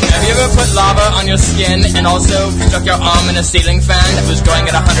 Have you ever put lava on your skin and also stuck your arm in a ceiling fan that was going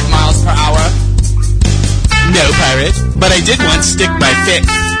at 100 miles per hour? No, pirate, but I did once stick my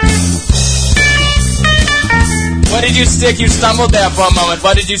finger. What did you stick? You stumbled there for a moment.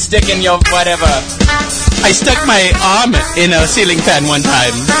 What did you stick in your whatever? I stuck my arm in a ceiling fan one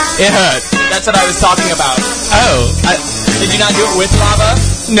time. It hurt. That's what I was talking about. Oh. Did you not do it with lava?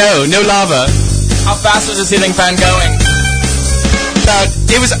 No, no lava. How fast was the ceiling fan going?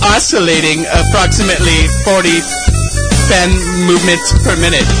 It was oscillating approximately 40 fan movements per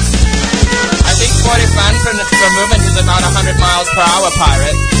minute. I think 40 fan per movement is about 100 miles per hour,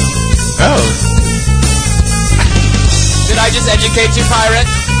 pirate. Oh. Did I just educate you, pirate?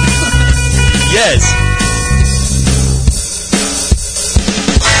 Yes.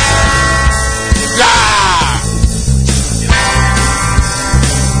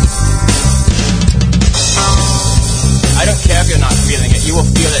 I don't care if you're not feeling it. You will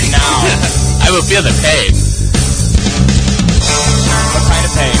feel it now. I will feel the pain. What kind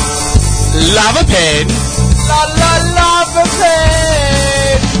of pain? Lava pain. La la lava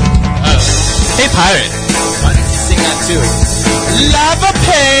pain. Oh. Hey, pirate. Why don't you sing that too? Lava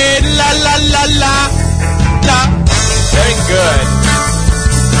pain. La la la la la. Very good.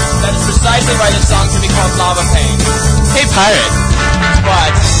 That is precisely why the song should be called Lava Pain. Hey, pirate.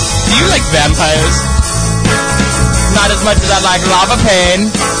 What? Do you like vampires? Not as much as I like lava pain.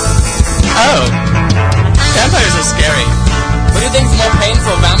 Oh. Vampires are scary. What do you think is more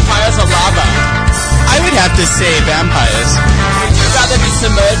painful, vampires or lava? I would have to say vampires. Would you rather be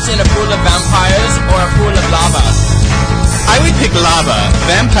submerged in a pool of vampires or a pool of lava? I would pick lava.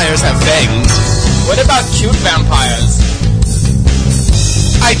 Vampires have fangs. What about cute vampires?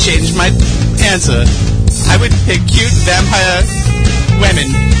 I changed my answer. I would pick cute vampire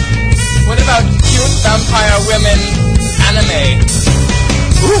women. What about cute vampire women anime?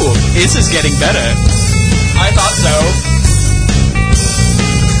 Ooh, this is getting better. I thought so.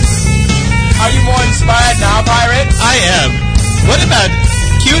 Are you more inspired now, pirate? I am. What about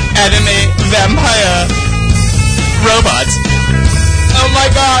cute anime vampire robots? Oh my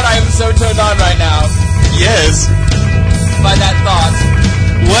god, I am so turned on right now. Yes. By that thought.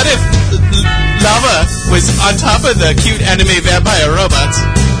 What if lava was on top of the cute anime vampire robots?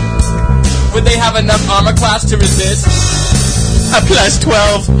 Would they have enough armor class to resist? A plus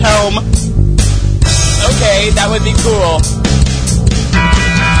 12 helm. Okay, that would be cool.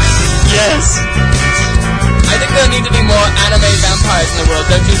 Yes. I think there need to be more anime vampires in the world,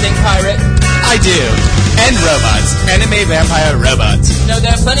 don't you think, pirate? I do. And robots. Anime vampire robots. No,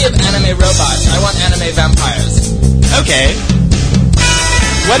 there are plenty of anime robots. I want anime vampires. Okay.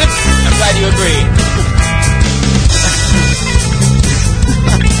 What if... I'm glad you agree.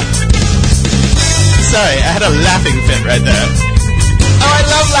 Sorry, I had a laughing fit right there. Oh, I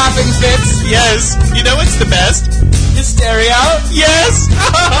love laughing fits. Yes. You know what's the best? Hysteria. Yes.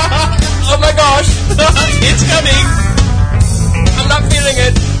 Oh my gosh. It's coming. I'm not feeling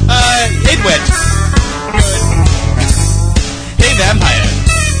it. It went. Good. Hey, vampire.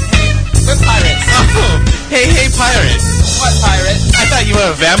 We're pirates. Oh, hey, pirate. What pirate? I thought you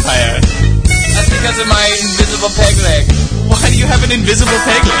were a vampire. That's because of my invisible peg leg. Why do you have an invisible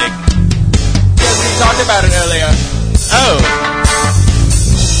peg leg? Because we talked about it earlier. Oh.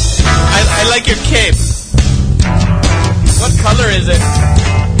 I like your cape. What color is it?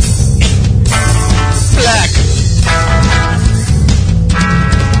 Black.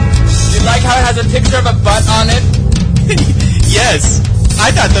 Do you like how it has a picture of a butt on it? Yes.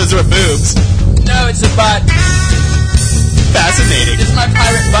 I thought those were boobs. No, it's a butt. Fascinating. This is my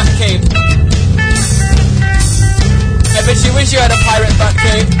pirate butt cape. I bet you wish you had a pirate butt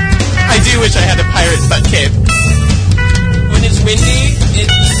cape. I do wish I had a pirate butt cape. When it's windy, it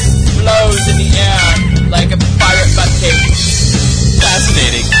blows in the air like a pirate butt cape.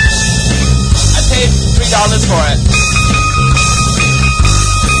 Fascinating. I paid $3 for it.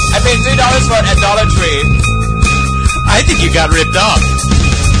 I paid $3 for it at Dollar Tree. I think you got ripped off.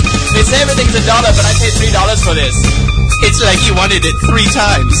 They say everything's $1, but I paid $3 for this. It's like you wanted it 3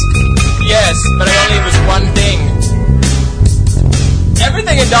 times. Yes, but it only was one thing.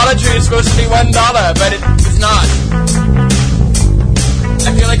 Everything in Dollar Tree is supposed to be $1, but it was not.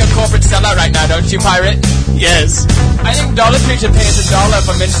 I feel like a corporate sellout right now, don't you, pirate? Yes. I think Dollar Tree should pay us $1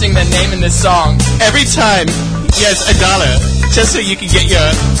 for mentioning their name in this song. Every time. Yes, $1. Just so you can get your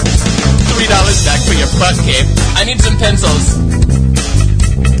 $3 back for your butt cape. I need some pencils.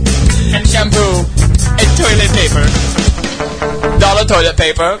 And shampoo. And toilet paper. Dollar toilet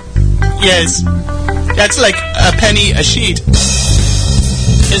paper. Yes. That's like a penny a sheet.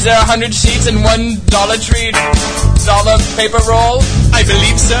 Is there 100 sheets in one Dollar Tree dollar paper roll? I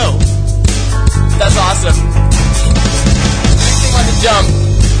believe so. That's awesome. Makes me want to jump.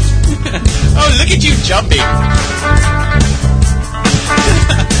 Oh, look at you jumping.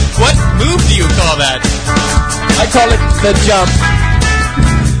 What move do you call that? I call it the jump.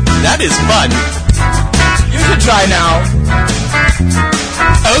 That is fun. You should try now.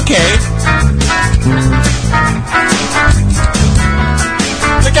 Okay.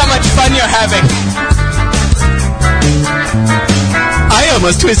 Look how much fun you're having. I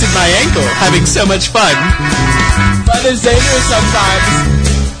almost twisted my ankle having so much fun. Fun is dangerous sometimes.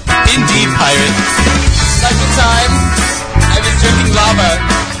 Indeed, pirate. Like the time I was drinking lava.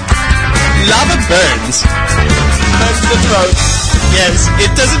 Lava burns. Burns the throat. Yes,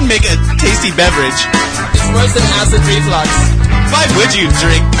 it doesn't make a tasty beverage. It's worse than acid reflux. Why would you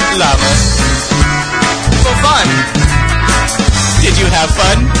drink lava? For fun. Did you have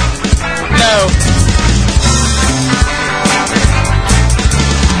fun? No.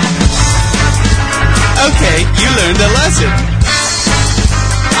 Okay, you learned a lesson.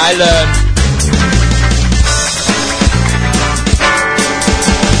 I learned.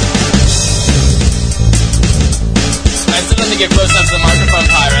 I'm still going to get close up to the microphone,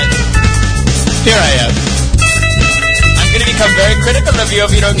 Pirate. Here I am. I'm going to become very critical of you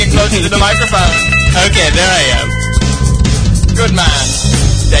if you don't get closer to the microphone. Okay, there I am. Good man.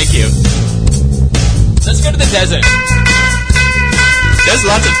 Thank you. Let's go to the desert. There's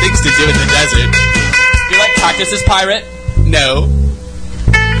lots of things to do in the desert. You like cactuses, Pirate? No.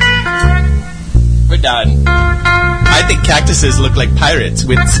 We're done. I think cactuses look like pirates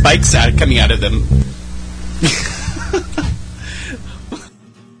with spikes out coming out of them.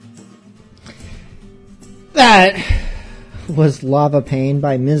 That was Lava Pain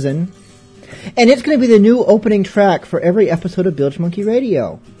by Mizzen. And it's going to be the new opening track for every episode of Bilge Monkey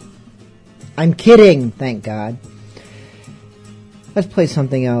Radio. I'm kidding, thank God. Let's play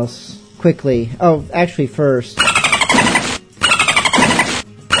something else quickly. Oh, actually first.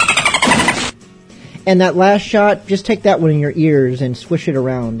 And that last shot, just take that one in your ears and swish it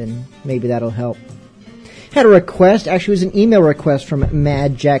around, and maybe that'll help. Had a request, actually it was an email request from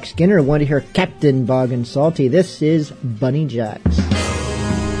Mad Jack Skinner, wanted to hear Captain Bog and Salty. This is Bunny Jacks.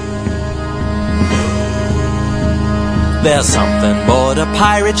 There's something aboard a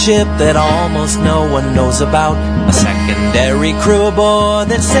pirate ship that almost no one knows about. A secondary crew aboard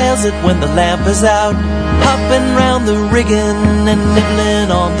that sails it when the lamp is out. Hopping round the rigging and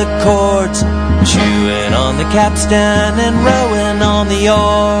nibbling on the cords, chewing on the capstan and rowing on the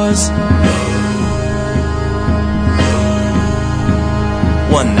oars.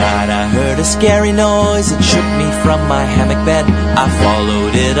 One night I heard a scary noise, it shook me from my hammock bed. I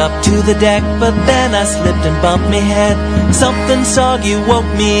followed it up to the deck, but then I slipped and bumped me head. Something soggy woke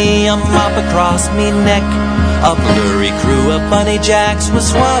me, a mop across me neck. A blurry crew of bunny jacks was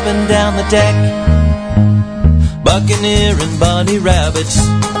swabbing down the deck. Buccaneer and bunny rabbits,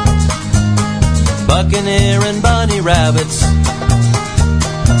 Buccaneer and bunny rabbits,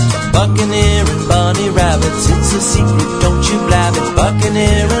 Buccaneer and bunny rabbits, it's a secret, don't you blab it.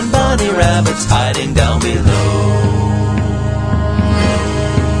 Buccaneer and bunny rabbits hiding down below.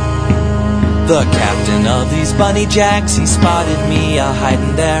 The captain of these bunny jacks, he spotted me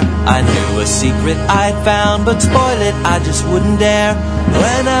a-hiding there. I knew a secret I'd found, but spoil it I just wouldn't dare.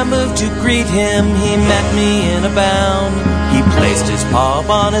 When I moved to greet him, he met me in a bound. He placed his paw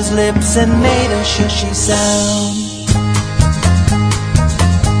on his lips and made a shushy sound.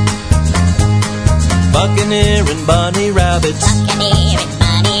 Buccaneer and bunny rabbits, Buccaneer and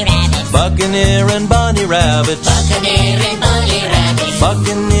bunny rabbits, Buccaneer and bunny rabbits, Buccaneer and bunny rabbits,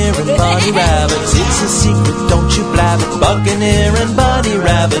 Buccaneer and bunny rabbits, it's a secret, don't you blab it. Buccaneer and bunny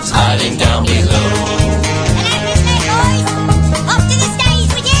rabbits hiding down below.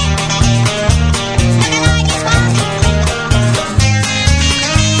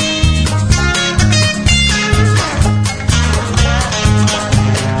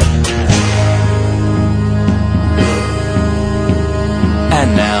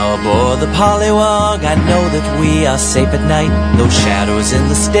 And now aboard the Pollywog, I know that we are safe at night. Those shadows in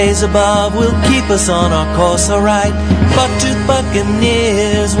the stays above will keep us on our course alright. Buck-toothed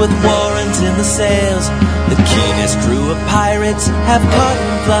buccaneers with warrants in the sails, the keenest crew of pirates have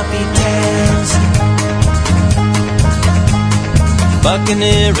cotton fluffy tails.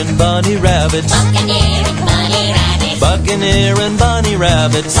 Buccaneer and bunny rabbits, Buccaneer and bunny rabbits, Buccaneer and bunny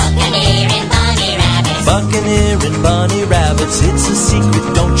rabbits, Buccaneer and bunny rabbits, Buccaneer and bunny rabbits, it's a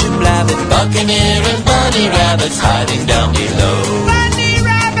secret, don't you blab it. Buccaneer and bunny rabbits hiding down below. Bunny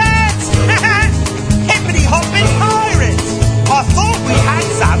rabbits! Hippity hopping pirates! I thought we had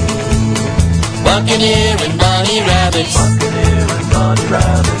some. Buccaneer and bunny rabbits, Buccaneer and bunny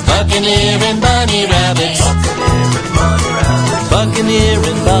rabbits, Buccaneer and bunny rabbits, Buccaneer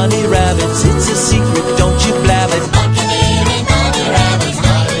and bunny rabbits, it's a secret, don't you blab it. Buccaneer and bunny rabbits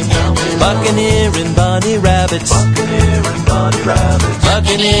hiding down below. Buccaneer and bunny rabbits, Buccaneer and bunny rabbits,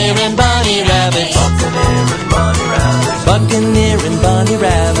 Buccaneer and bunny rabbits, Buccaneer and bunny rabbits, Buccaneer and bunny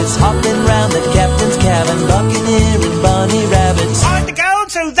rabbits, hopping round the captain's cabin. Buccaneer and bunny rabbits, Hide the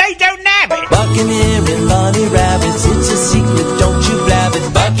gold so they don't nab it. Buccaneer and bunny rabbits, it's a secret, don't you blab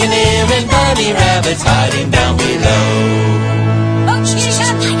it. Buccaneer and bunny rabbits hiding down below. Oh, here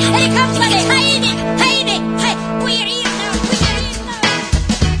it comes, buddy. Hide it, hide it, hide. We're here now, we're here now.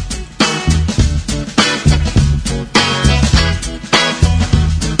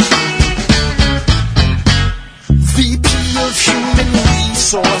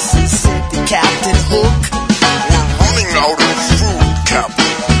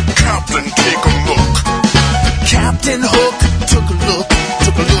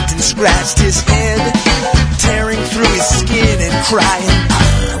 he scratched his head, tearing through his skin and crying,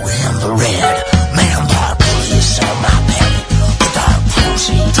 I am red, man, dark police on my back, the dark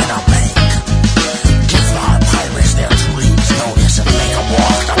proceeds in a bank. Give our pirates their dreams, notice and make them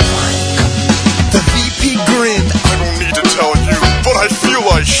walk the plank. The VP grinned. I don't need to tell you, but I feel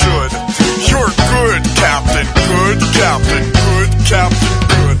I should. You're good, Captain, good, Captain, good, Captain,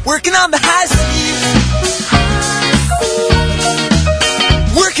 good. Working on the high seas.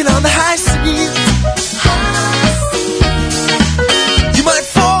 Working on the high seas. You might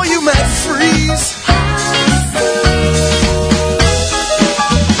fall, you might freeze.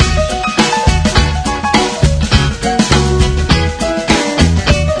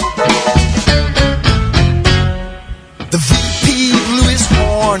 The VP blew his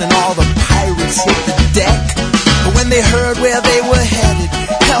horn and all the pirates hit the deck. But when they heard where they were headed,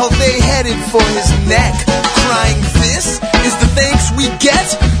 hell, they headed for his neck, crying, this is the thanks we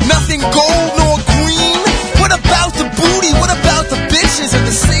get? Nothing gold nor green? What about the booty? What about the bitches and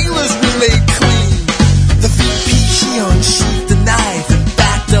the sailors we made clean? The VP, he unsheathed the knife and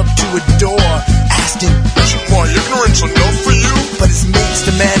backed up to a door, asking, isn't my ignorance enough for you? But his mates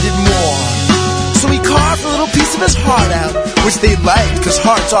demanded more. So he carved a little piece of his heart out, which they liked, cause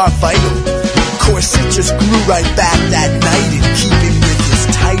hearts are vital. Of course, it just grew right back that night in keeping with his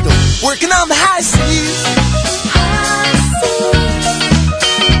title. Working on the high seas.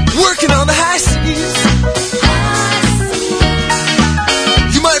 Working on the high seas.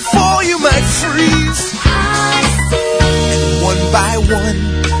 You might fall, you might freeze. And one by one,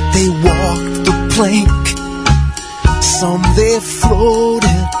 they walked the plank. Some they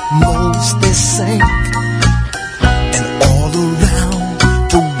floated, most they sank. And all around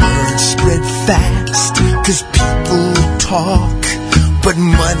the word spread fast, cause people talk, but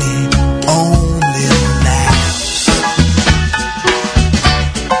money only laughs.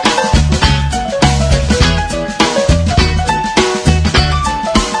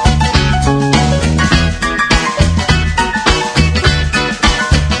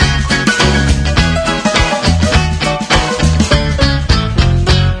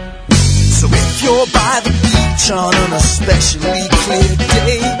 By the beach on an especially clear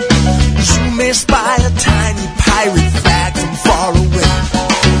day, you may spy a tiny pirate flag from far away.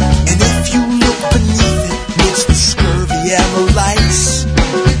 And if you look beneath it, midst the scurvy and the lights,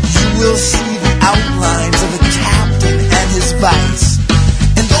 you will see the outlines of the captain and his vice.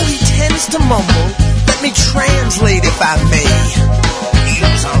 And though he tends to mumble, let me translate if I may.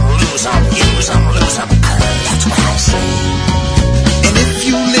 Use 'em, lose 'em, use 'em, lose 'em. That's what I say. And if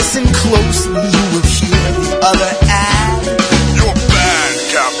you listen closely, you will hear the other ad. You're bad,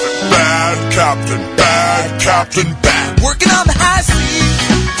 Captain, bad, Captain, bad, Captain, bad. Working on the high seas.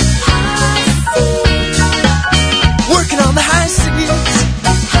 Working on the high seas.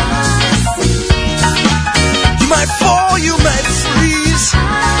 You might fall, you might freeze.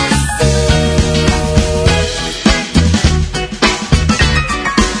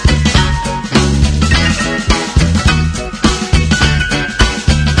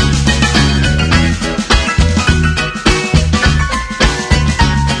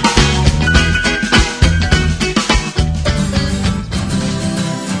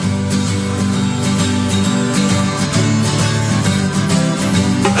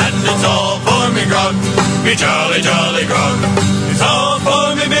 Me jolly, jolly grog. It's all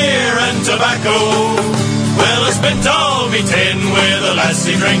for me beer and tobacco. Well, I spent all me tin with a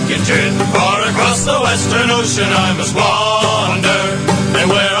lassie drinking gin. For across the western ocean I must wander. And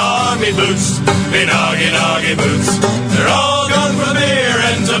where are me boots? Me noggy, noggy boots. They're all gone from beer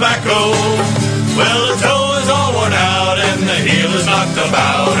and tobacco. Well, the toe is all worn out and the heel is knocked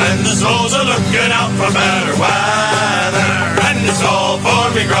about. And the soles are looking out for better weather. And it's all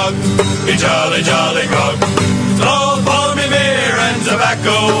for me grog. Me jolly, jolly grog. It's all for me beer and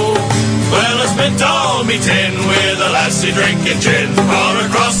tobacco. Well, I spent all me tin with a lassie drinking gin. For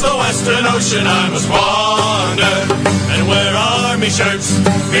across the western ocean I must wander. And where are me shirts?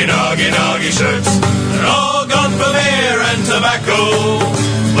 Me noggy, noggy shirts. They're all gone for beer and tobacco.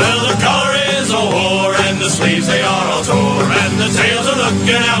 Well, the collar is all wore and the sleeves they are all tore. And the tails are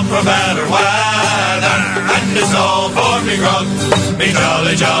looking out for better weather. And it's all for me grog. Me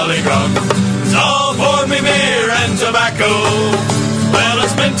jolly, jolly grog. It's all for me beer and tobacco. Well, I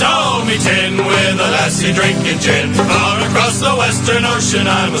spent all me tin with a lassie drinking gin. For across the western ocean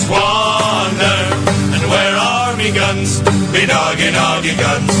I must wander. And where are me guns? Me noggy, noggy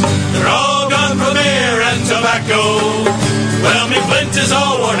guns. They're all gone for beer and tobacco. Well, me flint is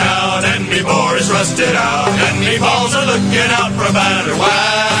all worn out and me bore is rusted out. And me balls are looking out for better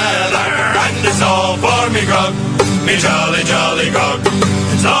weather. And it's all for me grog. Me jolly, jolly grog.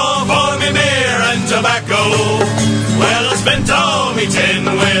 It's all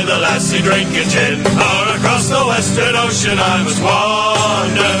drinking gin. Or across the western ocean I must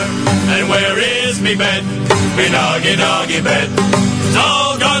wander. And where is me bed? Me noggy bed. It's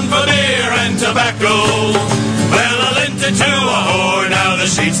all gone for beer and tobacco. Well, I lent it to a whore. Now the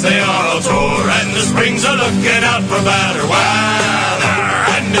sheets they are all tore. And the springs are looking out for better weather.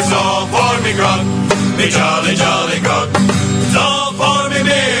 And it's all for me grog, me jolly grog. It's all for me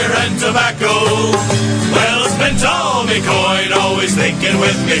beer and tobacco. Well, I spent all me coin, always thinking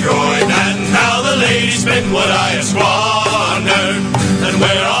with me groin. And now the ladies spend what I have squandered. And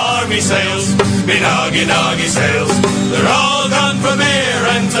where are me sails, me noggy sails? They're all gone for beer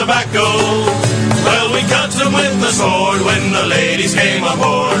and tobacco. Well, we cut them with the sword when the ladies came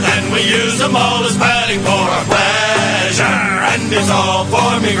aboard. And we used them all as padding for our pleasure. And it's all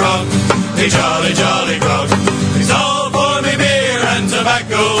for me grog, me jolly grog. It's all for me beer and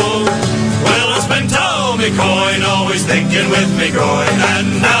tobacco. Well, I spent all me coin, always thinking with me groin.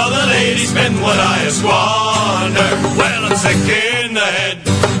 And now the ladies spend what I have squandered. Well, I'm sick in the head,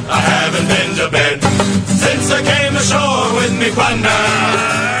 I haven't been to bed since I came ashore with me plunder.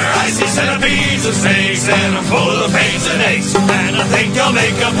 I see centipedes and snakes, and I'm full of pains and aches. And I think I'll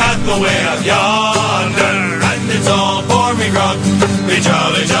make a path the way up yonder. And it's all for me grog, me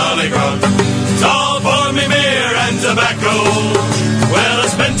jolly grog. It's all for me beer and tobacco. Well, I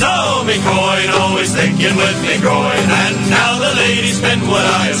spent all me coin, always thinking with me groin. And now the ladies spend what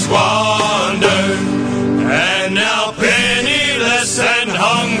I have squandered. And now penniless and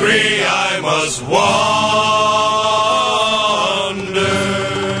hungry I must wander.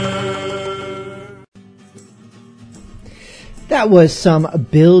 That was some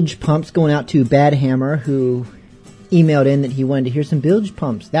bilge pumps going out to Bad Hammer, who emailed in that he wanted to hear some bilge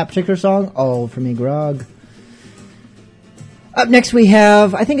pumps. That particular song, all for me grog. Up next we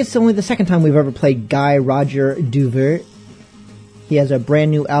have, I think it's only the second time we've ever played Guy Roger Duvert. He has a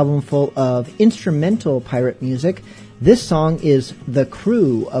brand new album full of instrumental pirate music. This song is The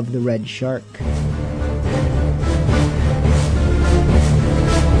Crew of the Red Shark.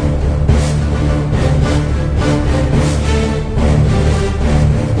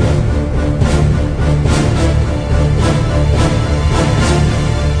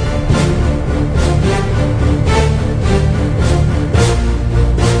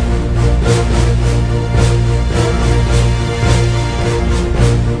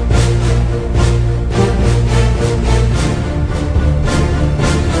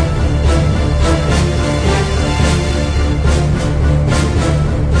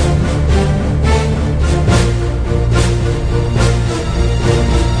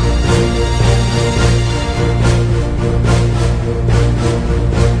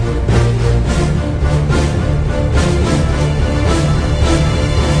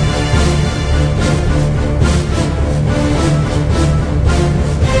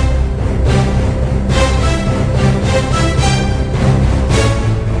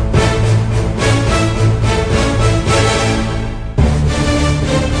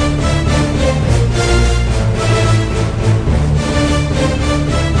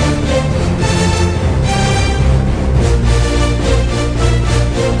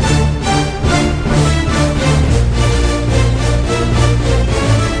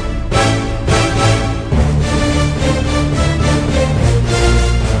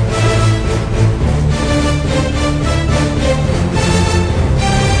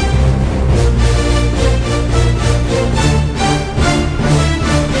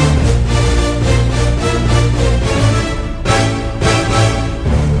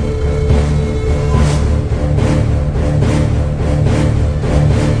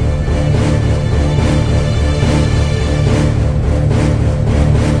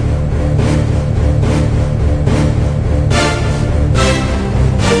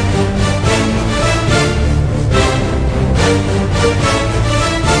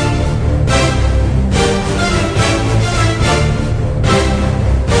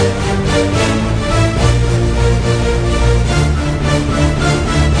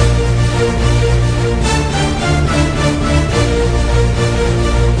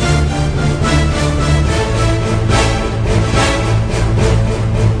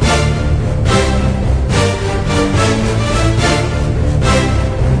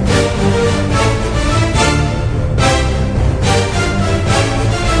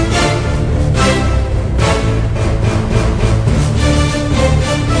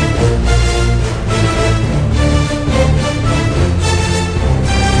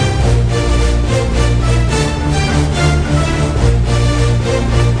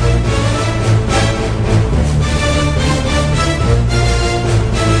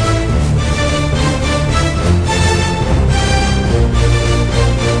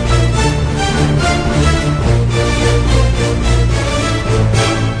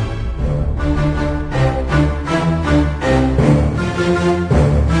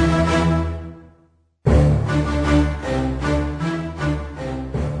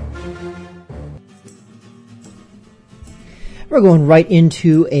 We're going right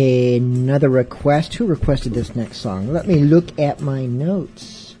into another request. Who requested this next song? Let me look at my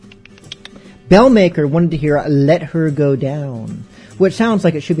notes. Bellmaker wanted to hear Let Her Go Down, which sounds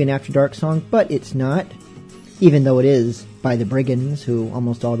like it should be an After Dark song, but it's not, even though it is by the Brigands, who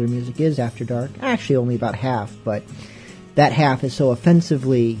almost all their music is After Dark. Actually, only about half, but that half is so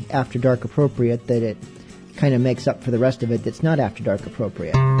offensively After Dark appropriate that it kind of makes up for the rest of it that's not After Dark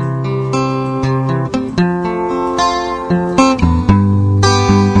appropriate.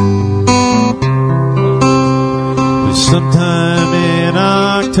 Sometime in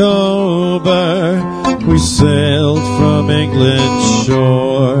October, we sailed from England's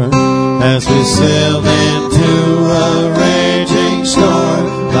shore. As we sailed into a raging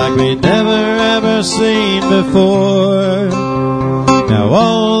storm, like we'd never ever seen before. Now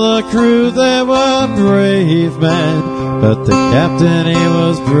all the crew, they were brave men, but the captain, he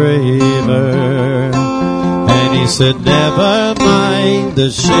was braver. And he said, never mind the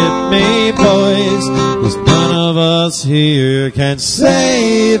ship, me boys, 'cause none of us here can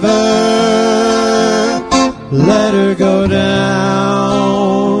save her. Let her go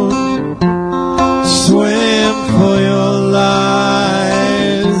down. Swim for your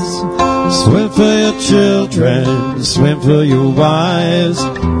lives. Swim for your children. Swim for your wives.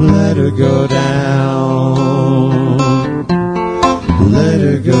 Let her go down. Let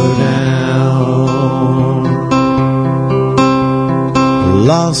her go down.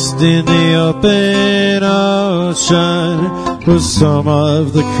 Lost in the open ocean was some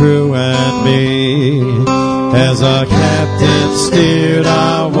of the crew and me, as our captain steered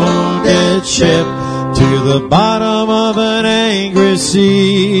our wounded ship to the bottom of an angry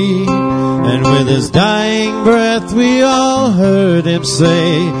sea. And with his dying breath we all heard him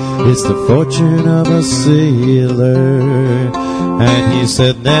say, it's the fortune of a sailor. And he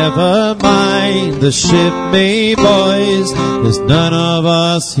said, never mind the ship, me boys, 'cause none of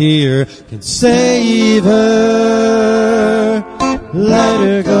us here can save her. Let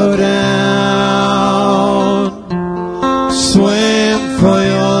her go down. Swim for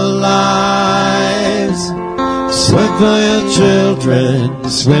your lives. Swim for your children.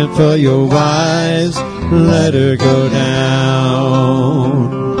 Swim for your wives. Let her go down.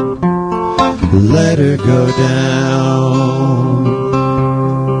 Let her go down.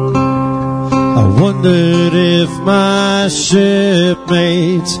 I wondered if my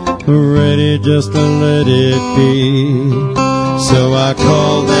shipmates were ready just to let it be. So I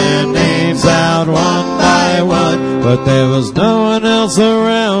called their names out one by one, but there was no one else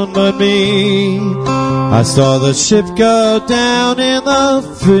around but me. I saw the ship go down in the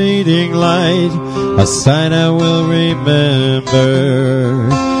fading light, a sight I will remember.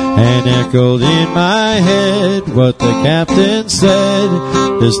 And echoed in my head what the captain said,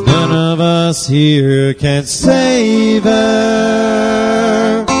 there's none of us here can save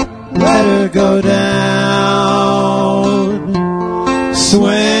her. Let her go down.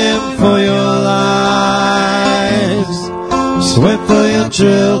 Swim for your lives. Swim for your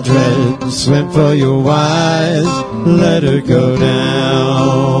children. Swim for your wives. Let her go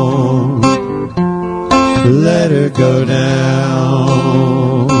down. Let her go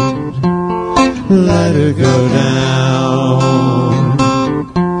down. Let her go down.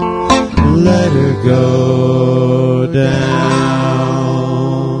 Let her go down.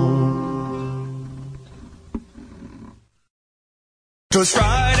 'Twas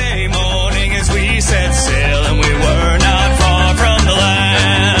Friday morning as we set sail, and we were not far from the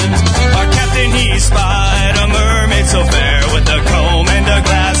land. Our captain, he spied a mermaid so fair, with a comb and a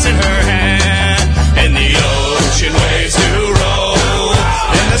glass in her hand. In the ocean waves do roll,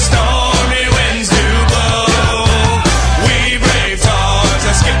 in the stormy winds do blow. We braved hard,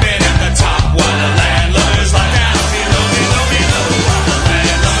 just skipping at the top, while the landlubbers lie down below, below, below. While the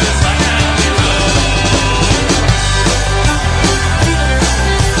landlubbers lie down below.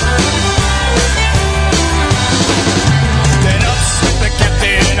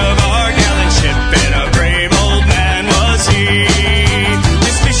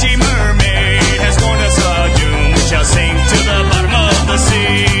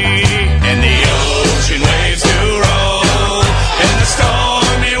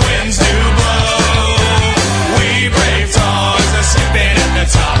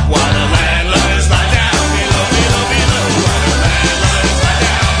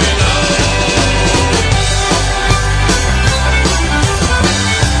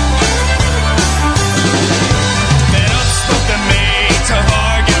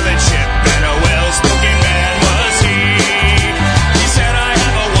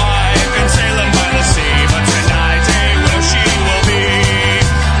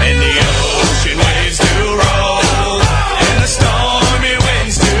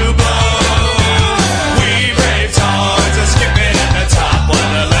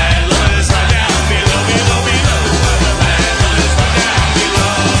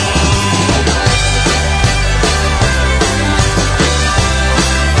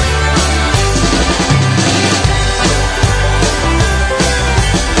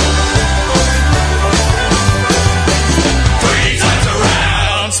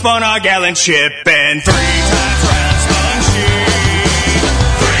 spun our gallant ship, and 3 times round spun she.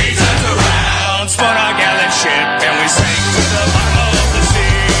 3 times around spun our gallant ship, and we sank to the bottom of the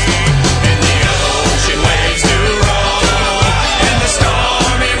sea. And the ocean waves do roll, and the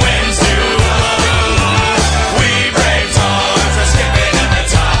stormy winds do blow. We brave stars are skipping at the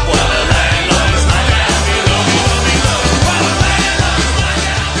top, while the land lies down below, while the land lies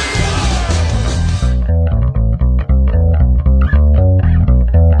down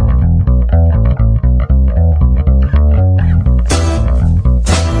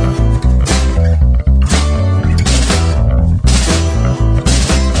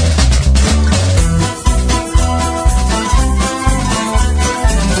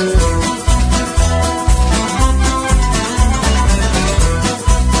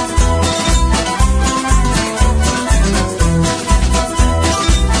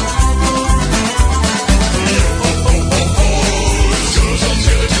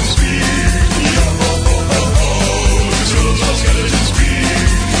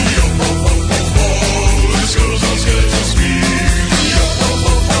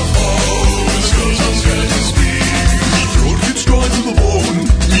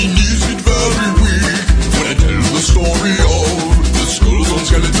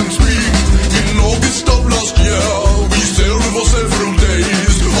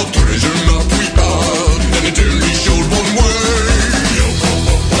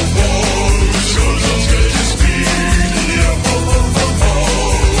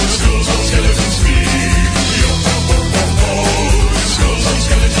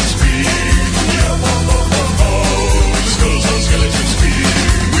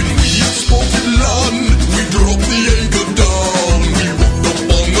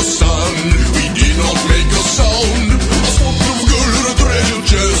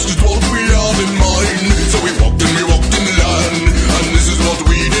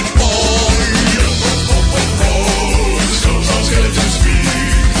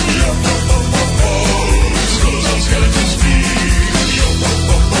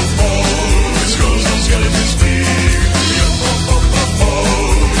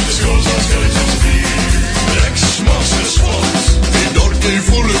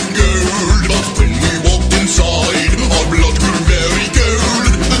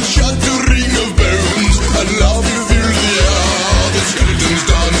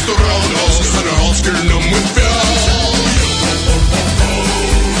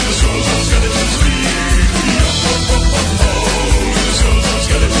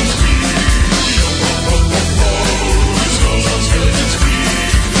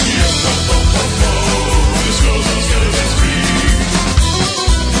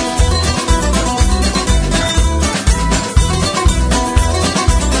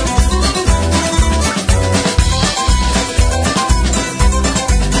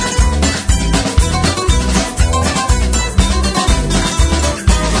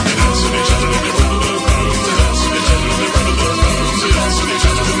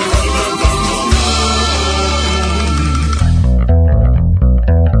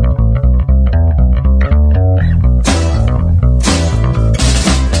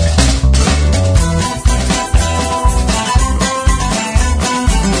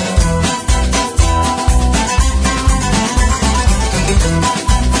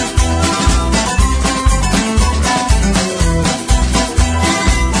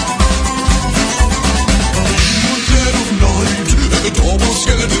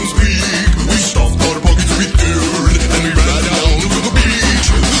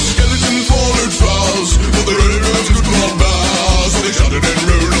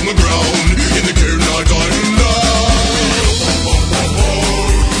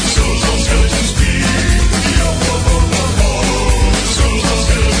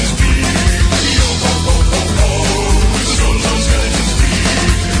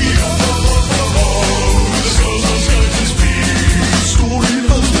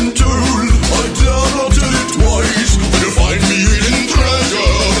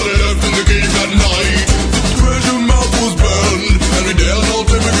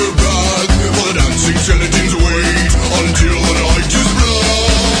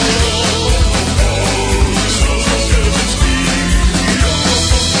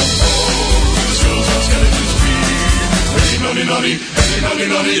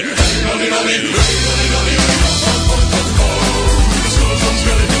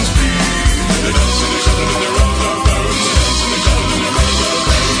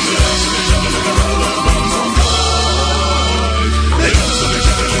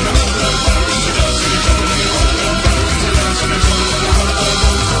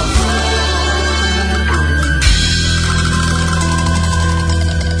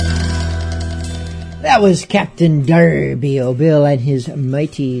That was Captain Darby O'Bill and his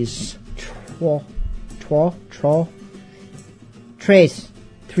mighties. Trace.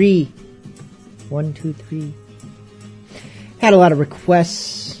 3. 1, 2, 3. Had a lot of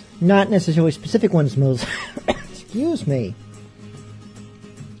requests, not necessarily specific ones, most. Excuse me.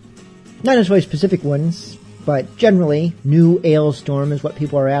 Not necessarily specific ones, but generally, new Alestorm is what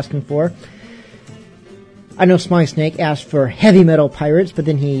people are asking for. I know Smiling Snake asked for heavy metal pirates, but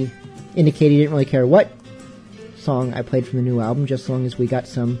then he indicated he didn't really care what song I played from the new album, just as long as we got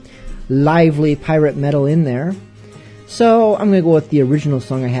some lively pirate metal in there. So I'm going to go with the original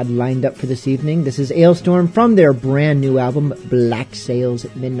song I had lined up for this evening. This is Alestorm from their brand new album, Black Sails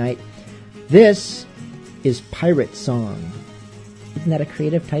at Midnight. This is Pirate Song. Isn't that a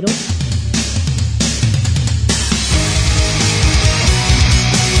creative title?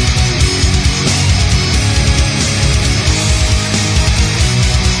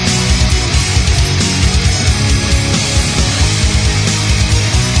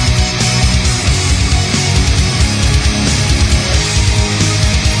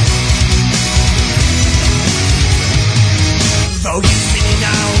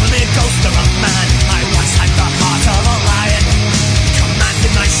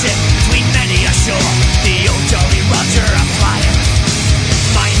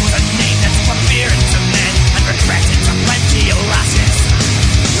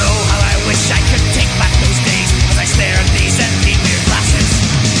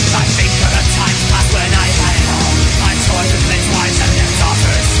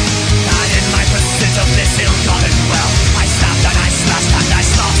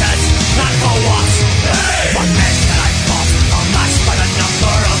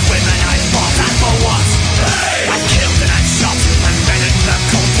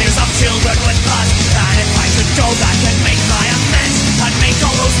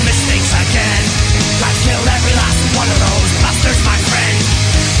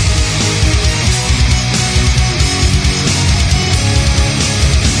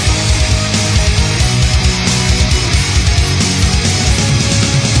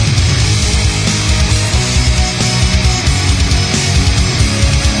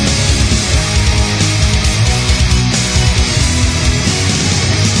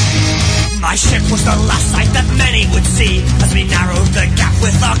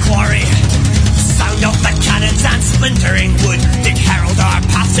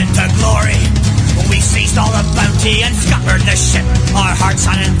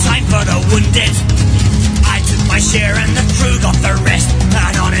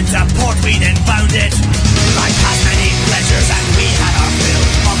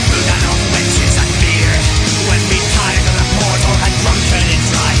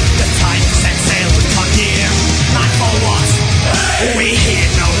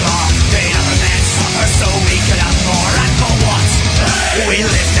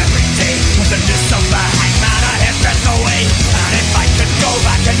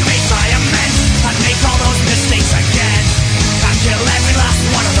 Kill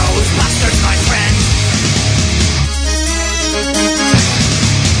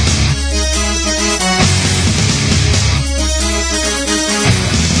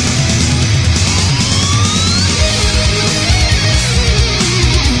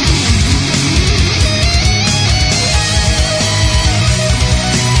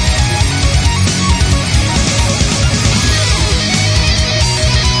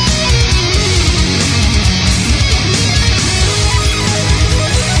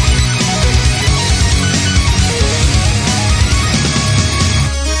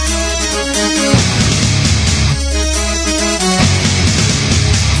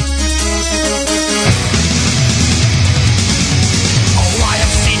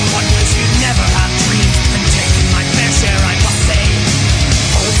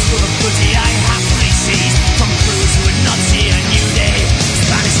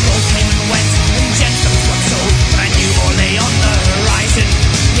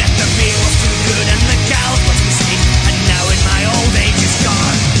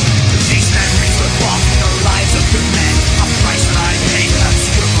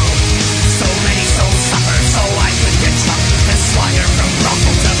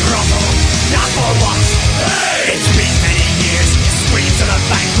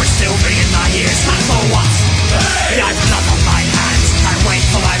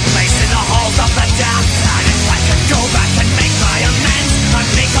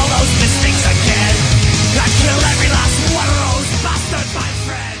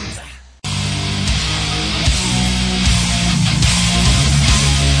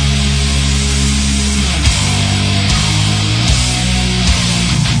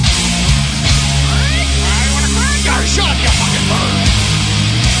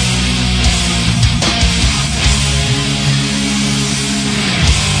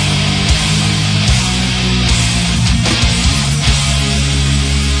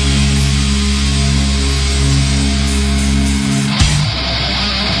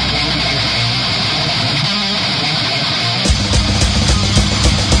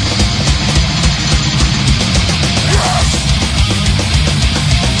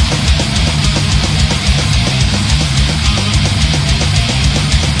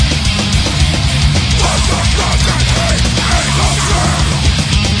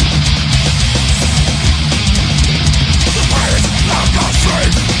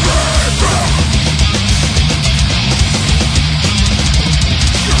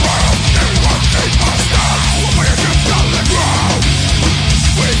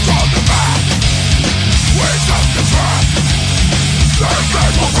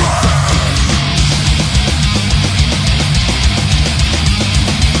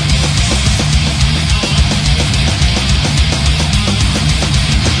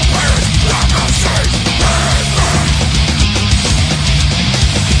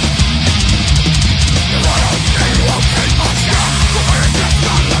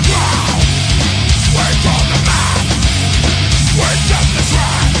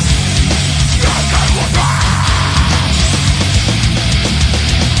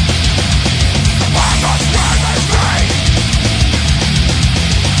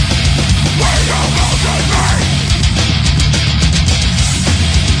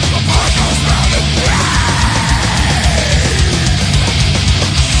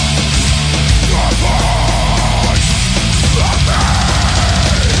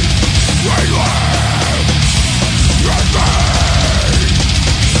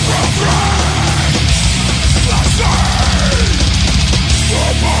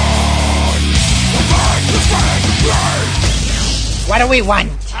do we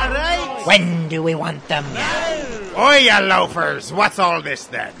want? All right. When do we want them? Oi, you loafers, what's all this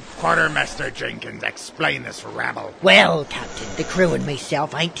then? Quartermaster Jenkins, explain this rabble. Well, Captain, the crew and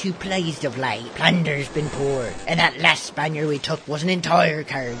myself ain't too pleased of late. Plunder's been poured, and that last Spaniard we took was an entire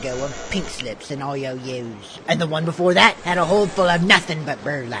cargo of pink slips and IOUs. And the one before that had a hold full of nothing but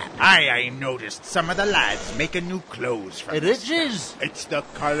burlap. I noticed some of the lads making new clothes from It is. It's the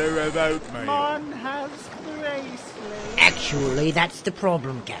colour about me. Mon has bracelets. Actually, that's the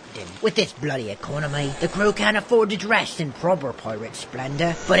problem, Captain. With this bloody economy, the crew can't afford to dress in proper pirate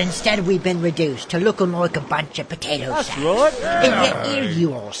splendor, but instead we've been reduced to looking like a bunch of potato sacks. right. And yet here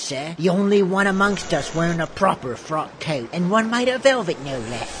you are, sir. The only one amongst us wearing a proper frock coat, and one made of velvet no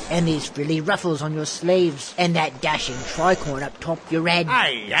less, and these frilly ruffles on your sleeves, and that dashing tricorn up top your head.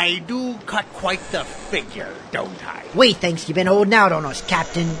 I do cut quite the figure, don't I? We thinks you've been holding out on us,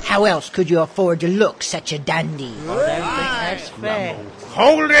 Captain. How else could you afford to look such a dandy? That's fair.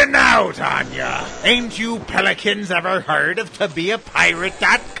 Holding out on ya. Ain't you pelicans ever heard of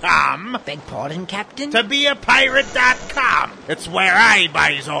ToBeAPirate.com? Beg pardon, Captain? ToBeAPirate.com. It's where I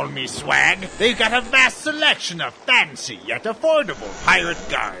buys all me swag. They've got a vast selection of fancy yet affordable pirate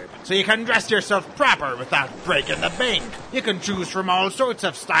garb, so you can dress yourself proper without breaking the bank. You can choose from all sorts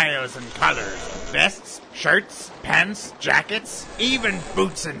of styles and colors. Vests, shirts, pants, jackets, even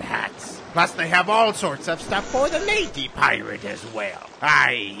boots and hats. Plus, they have all sorts of stuff for the lady pirate as well.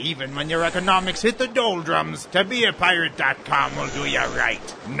 Aye, even when your economics hit the doldrums, ToBeAPirate.com will do you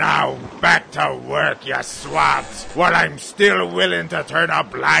right. Now, back to work, you swabs, while I'm still willing to turn a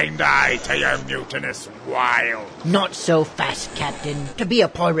blind eye to your mutinous wild. Not so fast, Captain.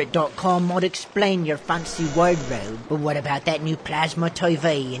 ToBeAPirate.com might explain your fancy wardrobe, but what about that new plasma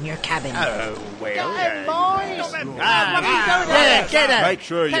TV in your cabin? Oh, well... Make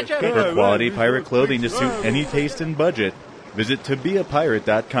sure you for quality pirate clothing to suit any taste and budget, visit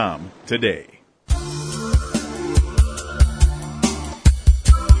ToBeAPirate.com today.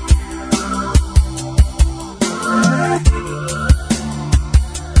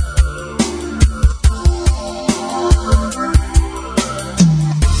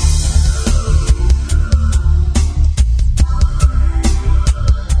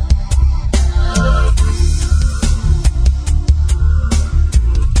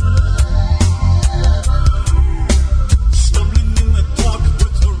 Stumbling in the dark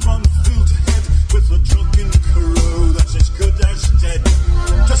with a rum-filled head.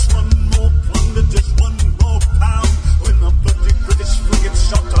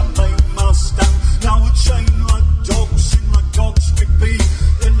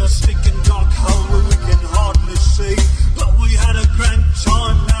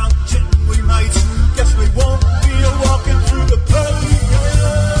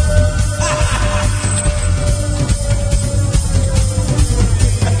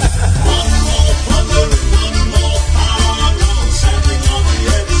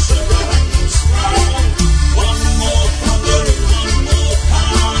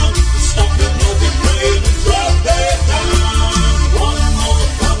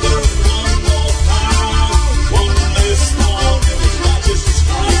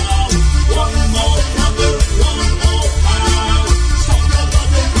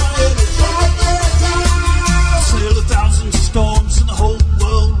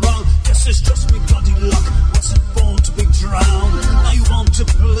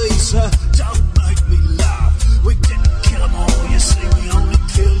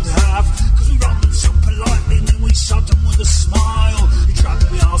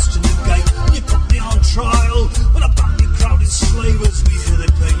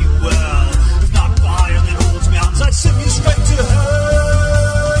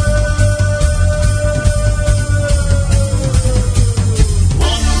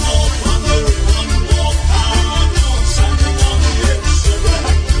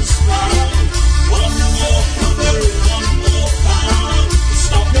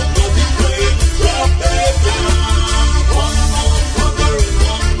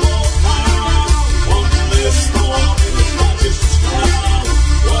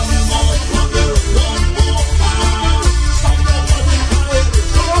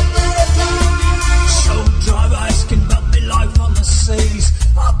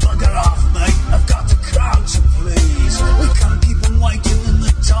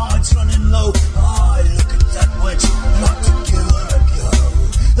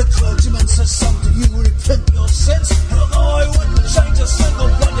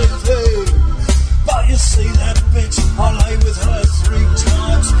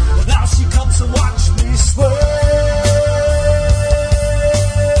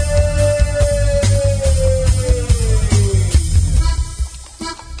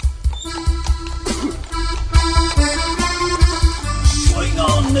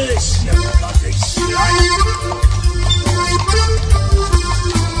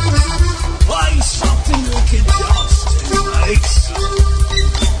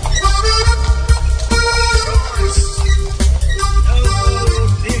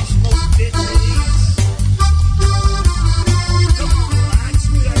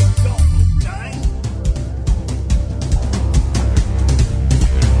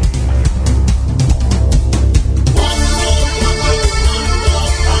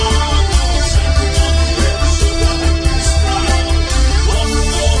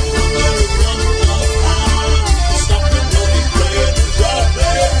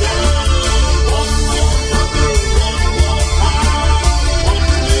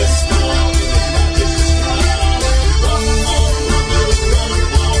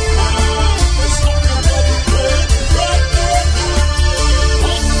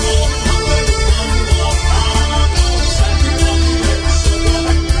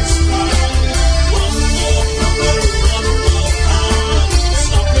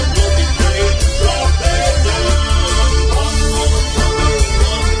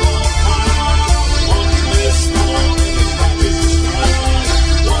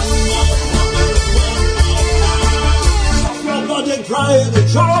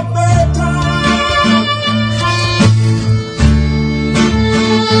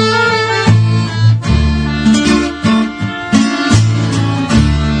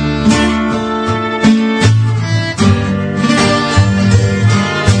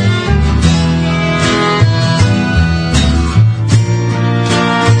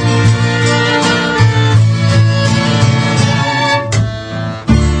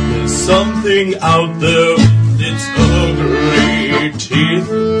 Something out there with its ugly teeth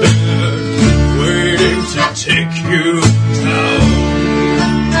waiting to take you down.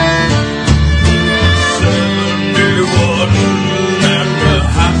 71 and a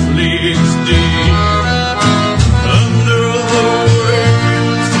half leagues deep under the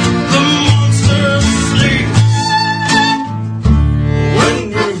waves the monster sleeps. When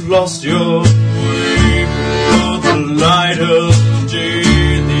you've lost your way for the light of day,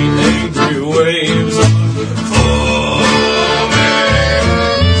 waves are forming.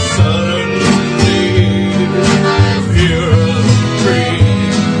 Suddenly you hear a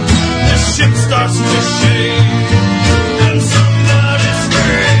scream. The ship starts to shake and somebody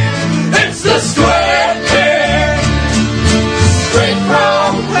screams. It's the Squid King, straight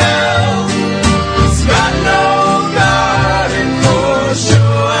from hell. It's got no guarding for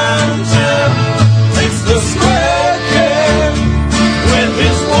show and tell. It's the Squid King with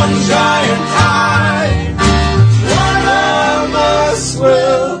his one giant eye. One of us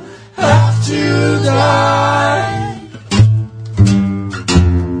will have to die.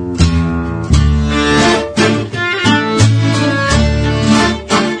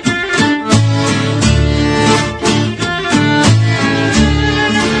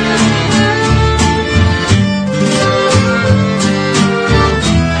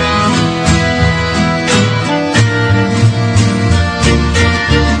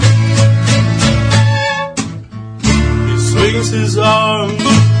 His arms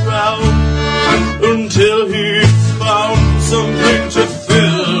around until he's found something to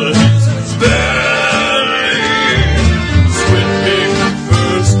fill his belly. Squid King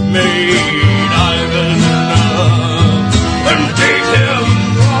first made Ivan up and ate him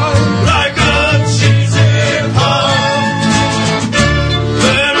like a cheesy puff.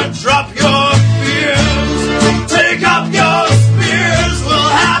 Better drop your fears, take up your spears, we'll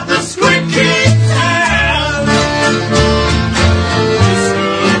have the Squid King dance.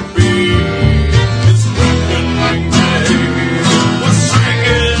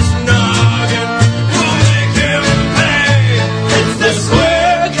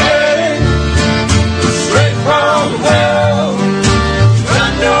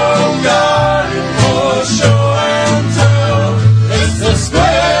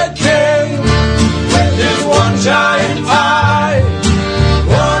 Giant eye,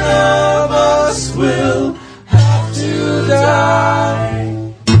 one of us will have to die.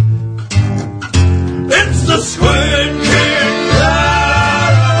 It's the Squid King.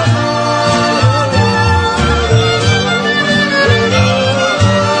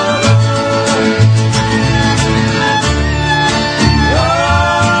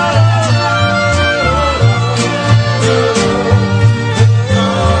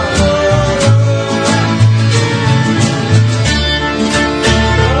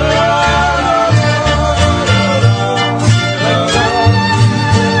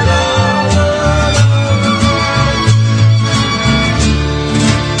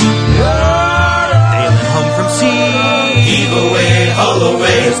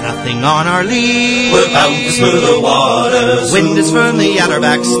 On our lee, we're bound for smoother waters. Wind is firm, the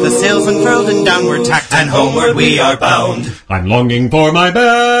outerbacks, the sails unfurled and downward tacked, and homeward we are bound. I'm longing for my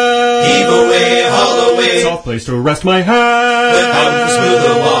bed. Heave away, haul away, soft place to rest my head. We're bound for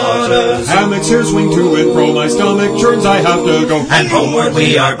smoother waters. Hammocks here swing to and fro, my stomach churns, I have to go. And homeward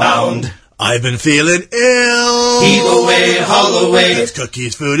we are bound. I've been feeling ill. Heave away, haul away. This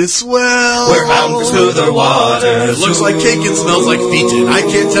cookie's food is swell. We're bound for smoother waters. It looks like cake and smells like feet, and I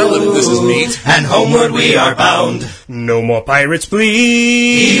can't tell if this is meat. And homeward we are bound. No more pirates,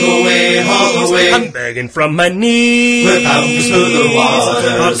 please. Heave away, haul away. I'm begging from my knees. We're bound for smoother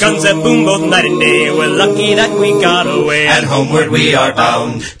waters. Our guns that boom both night and day. We're lucky that we got away. And homeward we are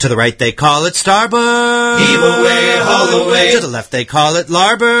bound. To the right they call it starboard. Heave away, haul away. To the left they call it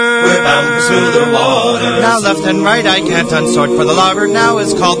larboard. We're bound for smoother waters. Now left and right I can't unsort, for the larboard now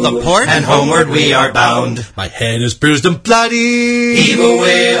is called the port. And homeward we are bound. My head is bruised and bloody. Heave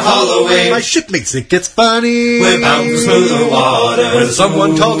away, haul away. My shipmates think it's funny. We're bound for smoother waters. When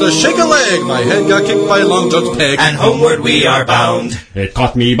someone called to shake a leg, my head got kicked by Long John's peg. And homeward we are bound. It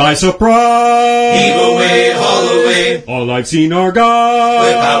caught me by surprise. Heave away, haul away. All I've seen are guys.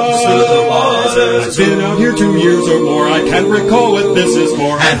 We're bound for smoother waters. waters. I've been out here 2 years or more, I can't recall what this is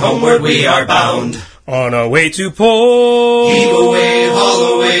for. And homeward we are bound. On our way to port, Heave away,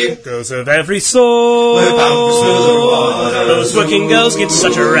 haul away, girls of every sort. we're bound for smoother waters. Those working girls get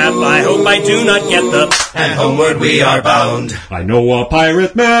such a rap, I hope I do not get the. And homeward we are bound. I know a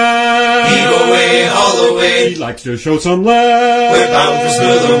pirate man. Heave away, haul away, He likes to show some lead. we're bound for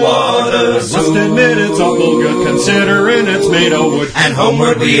smoother waters. Must admit it's awful good considering it's made of wood. And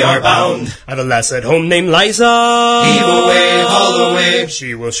homeward we are bound. I've a lass at home named Liza. Heave away, haul away,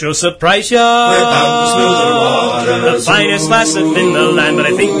 She will sure surprise ya. we're bound for smoother waters. The finest lass in the land, but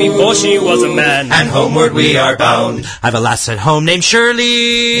I think before she was a man. And homeward we are bound. I've a lass at home named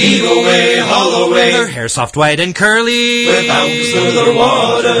Shirley. Heave away, haul away, Her hair soft, white, and curly. we're bound for smoother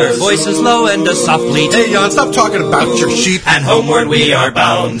waters. Her voice is low and a soft bleat. Hey, Jan, stop talking about your sheep. And homeward we are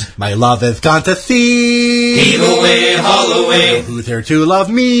bound. My love hath gone to sea. Heave away, haul away, Who's there to love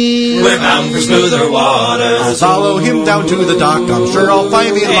me? we're bound for smoother waters. I'll follow him down to the dock. I'm sure I'll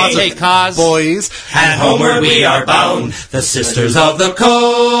find me lots of cause. boys. And homeward we are bound. The sisters of the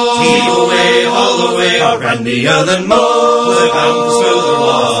coast. Heave away, haul away, are brandier than most. We're bound for smoother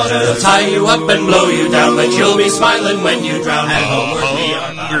waters. They'll tie you up and blow you down, but you'll be smiling when you drown. And homeward we are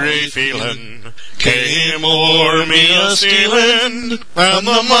bound. Hungry feeling came o'er me a-stealing, and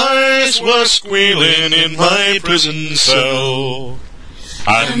the mice were squealing in my prison cell.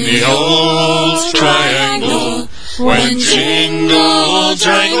 And the old triangle went jingle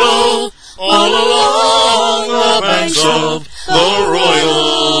jangle all along the banks of the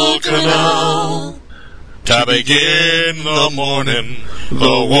Royal Canal. To begin the morning,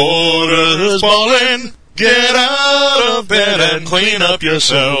 the water's bawling. Get out of bed and clean up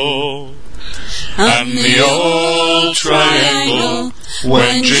yourself. And the old triangle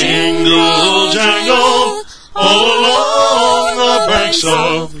went jingle jangle all along the banks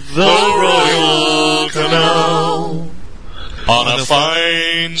of the Royal Canal. On a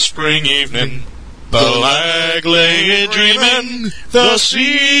fine spring evening, the lag lay dreaming, the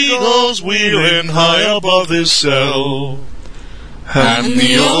seagulls wheeling high above his cell. And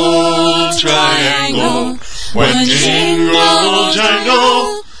the old triangle went jingle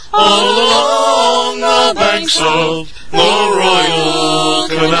jangle all along the banks of the Royal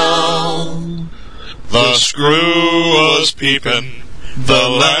Canal. The screw was peeping, the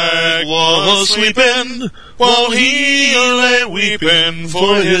lag was sleeping, while he lay weeping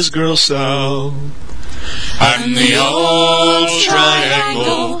for his girl Sal. And the old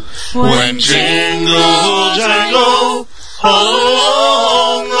triangle went jingle jangle all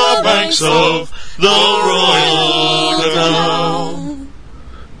along the banks of the Royal Canal.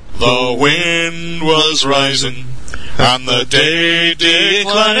 The wind was rising, and the day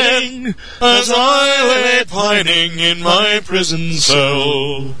declining, as I lay pining in my prison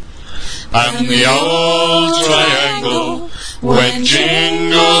cell. And the old triangle went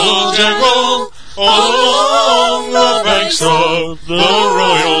jingle jangle all along the banks of the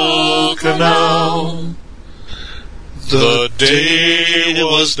Royal Canal. The day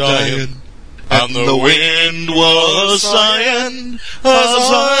was dying, and the wind was sighing, as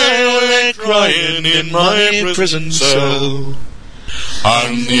I lay crying in my prison cell.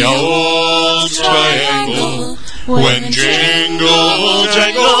 And the old triangle went jingle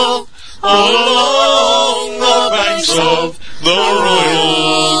jangle all along the banks of the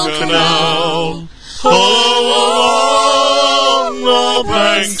Royal Canal. All along the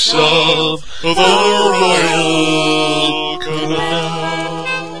banks of the Royal Canal.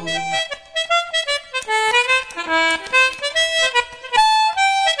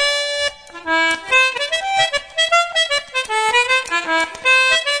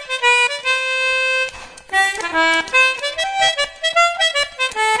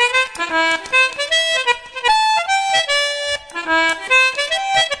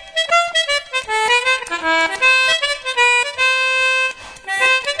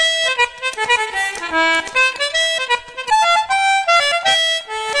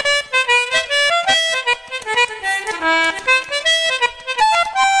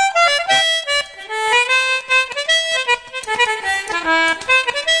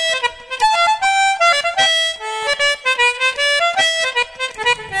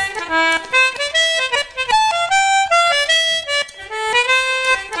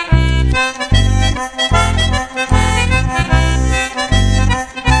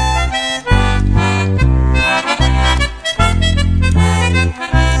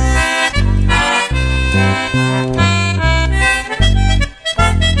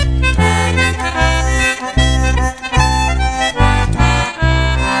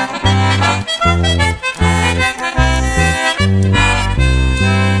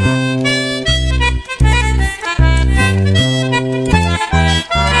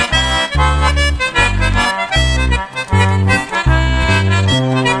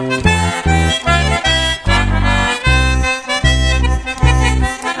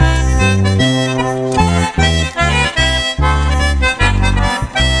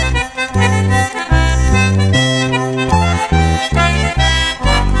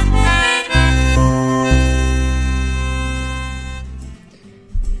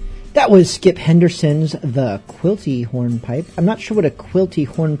 That was Skip Henderson's The Quilty Hornpipe. I'm not sure what a quilty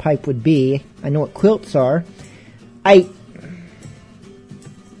hornpipe would be. I know what quilts are. I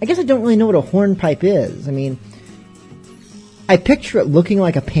guess I don't really know what a hornpipe is. I mean, I picture it looking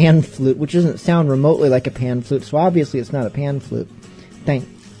like a pan flute, which doesn't sound remotely like a pan flute, so obviously it's not a pan flute. Thank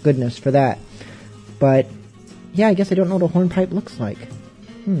goodness for that. But, yeah, I guess I don't know what a hornpipe looks like.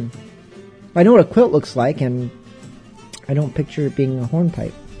 I know what a quilt looks like, and I don't picture it being a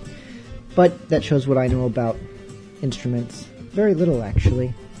hornpipe. But that shows what I know about instruments. Very little,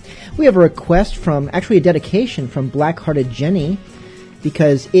 actually. We have a request actually a dedication from Black-Hearted Jenny,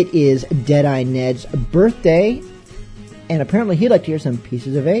 because it is Deadeye Ned's birthday, and apparently he'd like to hear some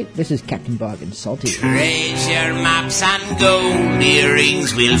Pieces of Eight. This is Captain Bog and Salty. Treasure maps and gold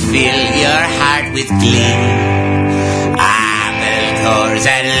earrings will fill your heart with glee. Apple cores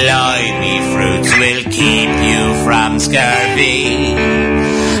and limey fruits will keep you from scurvy.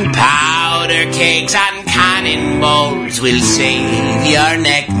 Powder cakes and cannonballs will save your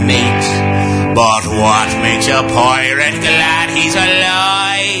neck, mate. But what makes a pirate glad he's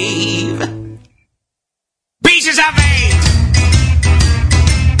alive? Pieces of Eight!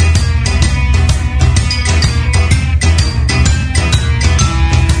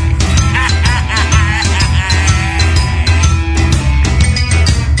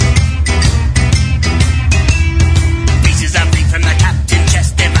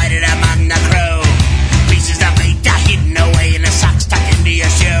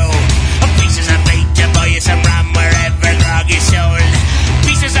 Some rum wherever grog is sold.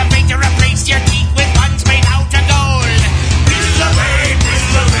 Pieces of eight to replace your teeth with ones made out of gold. Pieces of eight,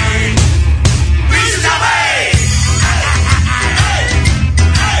 pieces of eight, pieces of eight.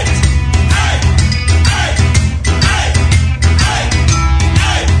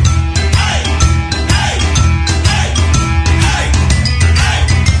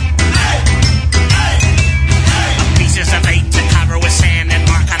 Pieces of eight to cover with sand and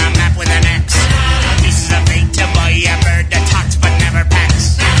mark on a map with an X. Pieces of eight to buy a bird that talks but never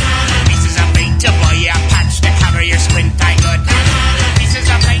pecks. Pieces of eight to buy a patch to cover your squint eye good. Pieces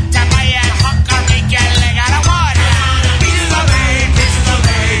of eight to buy a hook or make your leg out of wood. Pieces of eight, pieces of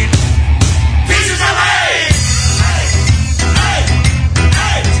eight, pieces of eight.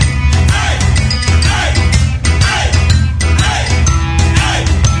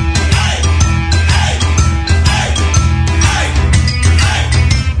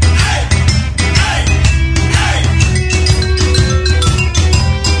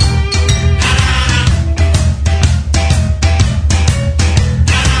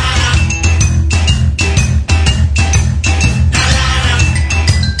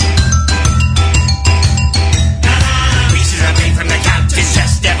 Pieces of eight from the captain's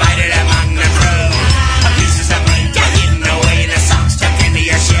chest divided among the crew. Pieces of eight to hidden away the socks tucked into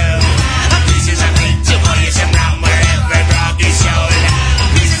your shoe. Pieces of eight to buy you some rum wherever grog is sold.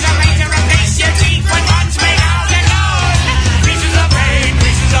 Pieces of eight to replace your teeth with ones made out of gold. Pieces of eight,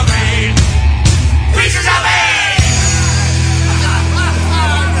 pieces of eight, pieces of eight.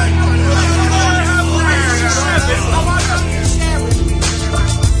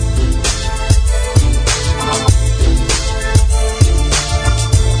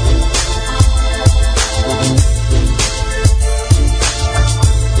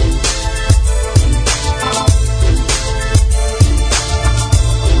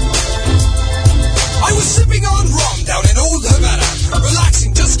 I was sipping on rum down in old Havana,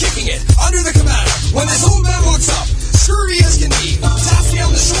 relaxing, just kicking it under the cabana. When this old man walks up, scurvy as can be, taps me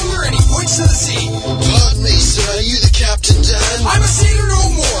on the shoulder and he points to the sea. Pardon me, sir, are you the Captain Dan? I'm a sailor no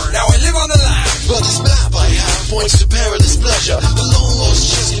more, now I live on the land. But this map I have points to perilous pleasure, the long-lost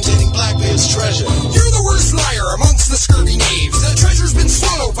chest containing Blackbeard's treasure. You're the worst liar amongst the scurvy knaves. The treasure's been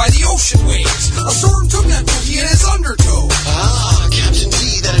swallowed by the ocean waves. A storm took that booty in his undertow. Ah, Captain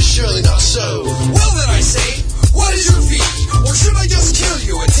D, that is surely not so. Well then I say, what is your fee? Or should I just kill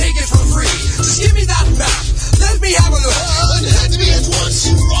you and take it for free? Just give me that map, let me have a look. Unhand me at once,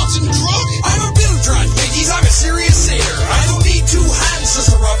 you rotten drug. I'm a Bildrat, mateys, I'm a serious sailor. I don't need two hands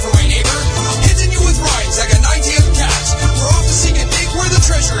just to rub for my neighbor. Hitting you with rhymes like a 90th cat. We're off to sing and dig where the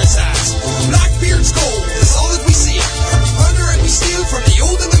treasure is at. Blackbeard's gold is all that we seek. We plunder and we steal from the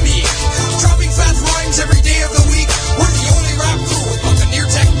old and the meek. Dropping fat rhymes every day of the week.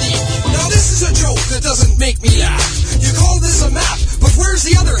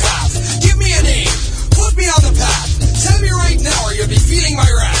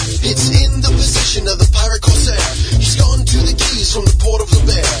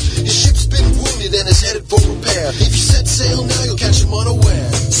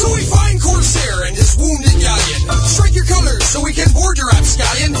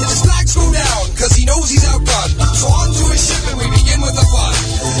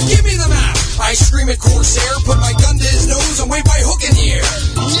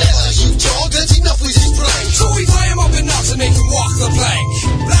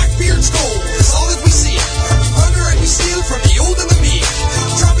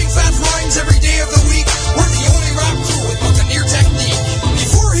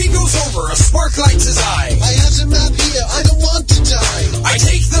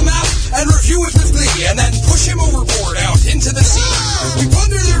 push him overboard out into the sea. We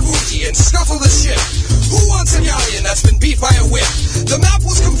plunder their booty and scuttle the ship. Who wants a galleon that's been beat by a whip? The map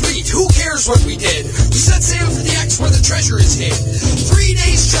was complete, who cares what we did? We set sail for the X where the treasure is hid. 3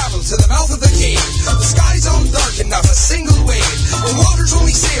 days travel to the mouth of the cave. The sky's all dark and not a single wave. And waters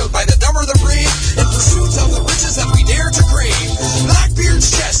only sailed by the dumb or the brave, in pursuit of the riches that we dare to crave. Blackbeard's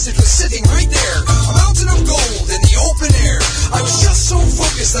chest, it was sitting right there, a mountain of gold in the open air. I was just so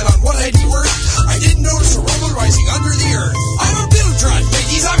focused that on what I'd be worth, I didn't notice a rumble rising under the earth. I'm a Bildrat,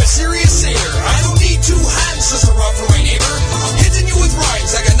 Biggies, I'm a serious sailor. I don't need 2 hands just to run for my neighbor. Hitting you with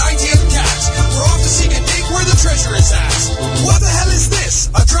rhymes like a 90th cat. We're off to seek and dig where the treasure is at. What the hell is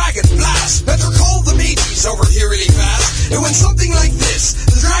this? A dragon blast. Better call the mateys over here really fast. It went something like this.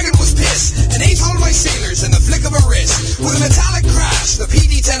 The dragon was pissed and ate all my sailors in the flick of a wrist. With a metallic crash, the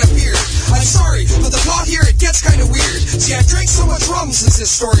PD-10 appeared. I'm sorry, but the plot here, it gets kind of weird. See, I've drank so much rum since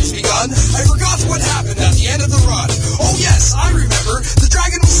this story's begun, I forgot what happened at the end of the run. Oh yes, I remember. The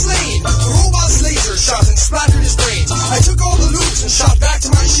dragon was slain. The robot's laser shot and splattered his brains. I took all the loot and shot back to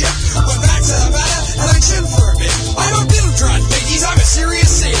my ship. Went back to Havana and I chilled for a bit. I'm a Bildrat, mateys, I'm a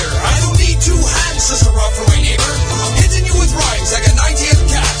serious sailor. I don't need 2 hands just to run for my neighbor. Hitting you with rhymes like a 90th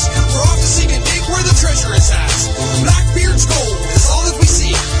cat. We're off to seek and dig where the treasure is at. Blackbeard's gold is all that we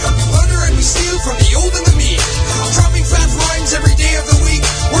seek. We plunder and we steal from the old and the meek. Dropping fat rhymes every day of the week.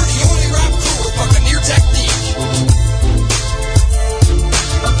 We're the only rap crew with Buccaneer technique.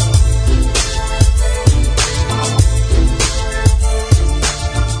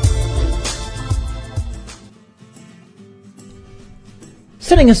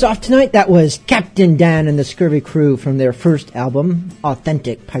 Setting us off tonight, that was Captain Dan and the Scurvy Crew from their first album,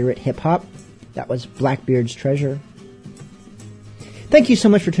 Authentic Pirate Hip Hop. That was Blackbeard's Treasure. Thank you so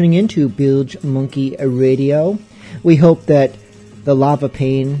much for tuning in to Bilge Monkey Radio. We hope that the lava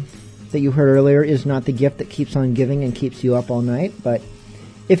pain that you heard earlier is not the gift that keeps on giving and keeps you up all night, but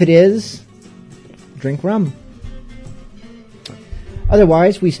if it is, drink rum.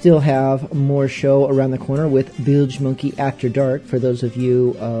 Otherwise, we still have more show around the corner with Bilge Monkey After Dark for those of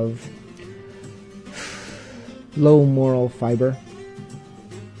you of low moral fiber.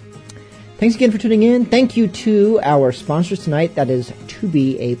 Thanks again for tuning in. Thank you to our sponsors tonight. That is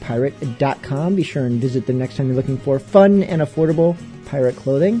tobeapirate.com. Be sure and visit them next time you're looking for fun and affordable pirate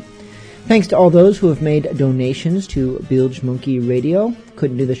clothing. Thanks to all those who have made donations to Bilge Monkey Radio.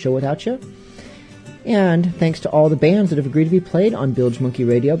 Couldn't do the show without you. And thanks to all the bands that have agreed to be played on Bilge Monkey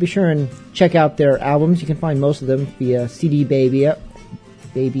Radio. Be sure and check out their albums. You can find most of them via CD Baby.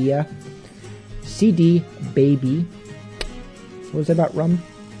 CD Baby. What was that about rum?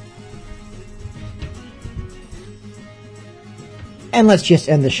 And let's just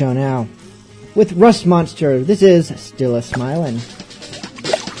end the show now with Rust Monster. This is Still a Smilin'.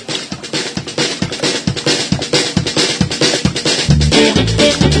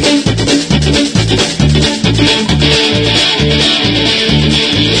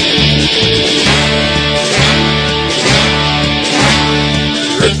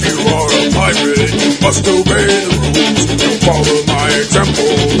 If you are a pirate, you must obey the rules. Don't follow my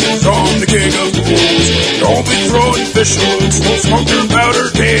example, 'cause I'm the king of fools. Don't be throwing fish hooks, don't smoke your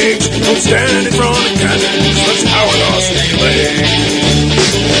powder kegs. Don't stand in front of cannons, let's power lost relay.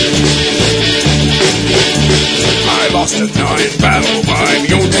 I lost a 9 battle by my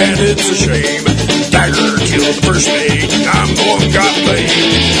own hand, it's a shame. Dagger killed the first mate, I'm the one got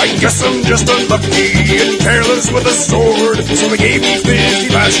blamed. I guess I'm just unlucky and careless with a sword, so they gave me 50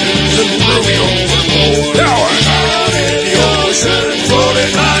 lashes and threw me overboard. Now I'm out in the ocean,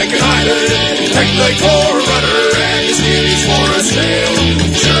 floating like an island. Take the core rudder and the skillies for a sail.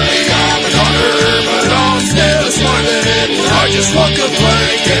 Surely I'm a goner, but I'm still smiling. I just walk a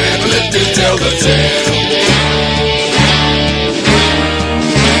plank and live to tell the tale.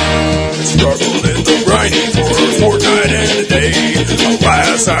 Struggled in the grinding for a fortnight and a day.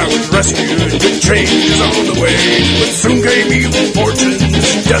 Alas, I was rescued, good changes on the way. But soon came evil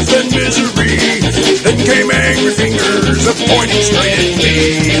fortunes, death and misery. Then came angry fingers, pointing straight at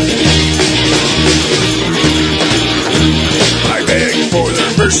me. I begged for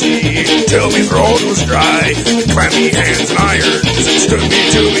their mercy, till me throat was dry. Clammy hands and irons stood me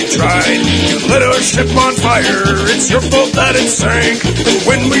till we tried. You lit our ship on fire, it's your fault that it sank. And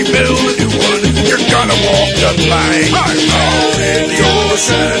when we build a new one, you're gonna walk the plank. I'm out in the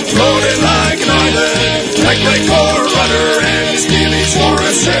ocean, floating like an island. Like my core rudder and skillies for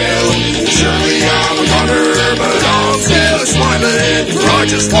a sail. Surely I'm a gunner, but I'm still smiling. For I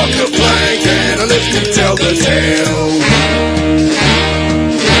just walk the plank and I live to tell the tale.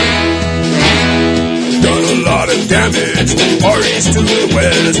 Done a lot of damage, parties east to the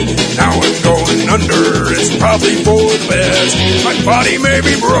west. Now I'm going under, it's probably for the best. My body may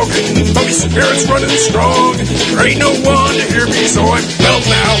be broken, but my spirit's running strong. There ain't no one to hear me, so I'm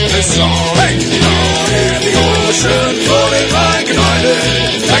belting out this song. Hey! Out in the ocean, floating like an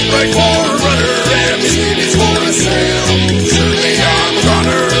island, act like water runner, and my ship is for a sail. Surely I'm a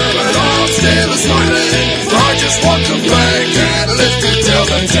runner, but I'm still a smiling, for I just want the flag and live to tell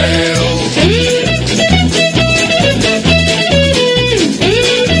the tale.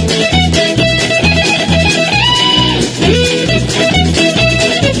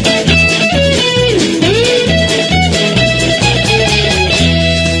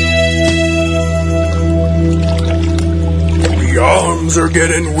 Arms are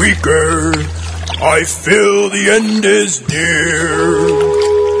getting weaker, I feel the end is near.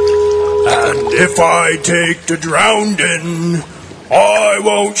 And if I take to drowning, I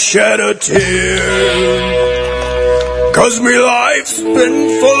won't shed a tear. 'Cause me life's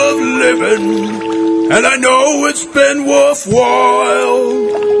been full of living, and I know it's been worthwhile.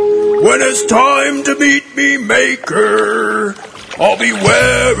 When it's time to meet me maker, I'll be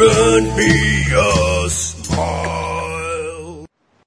wearing me a smile.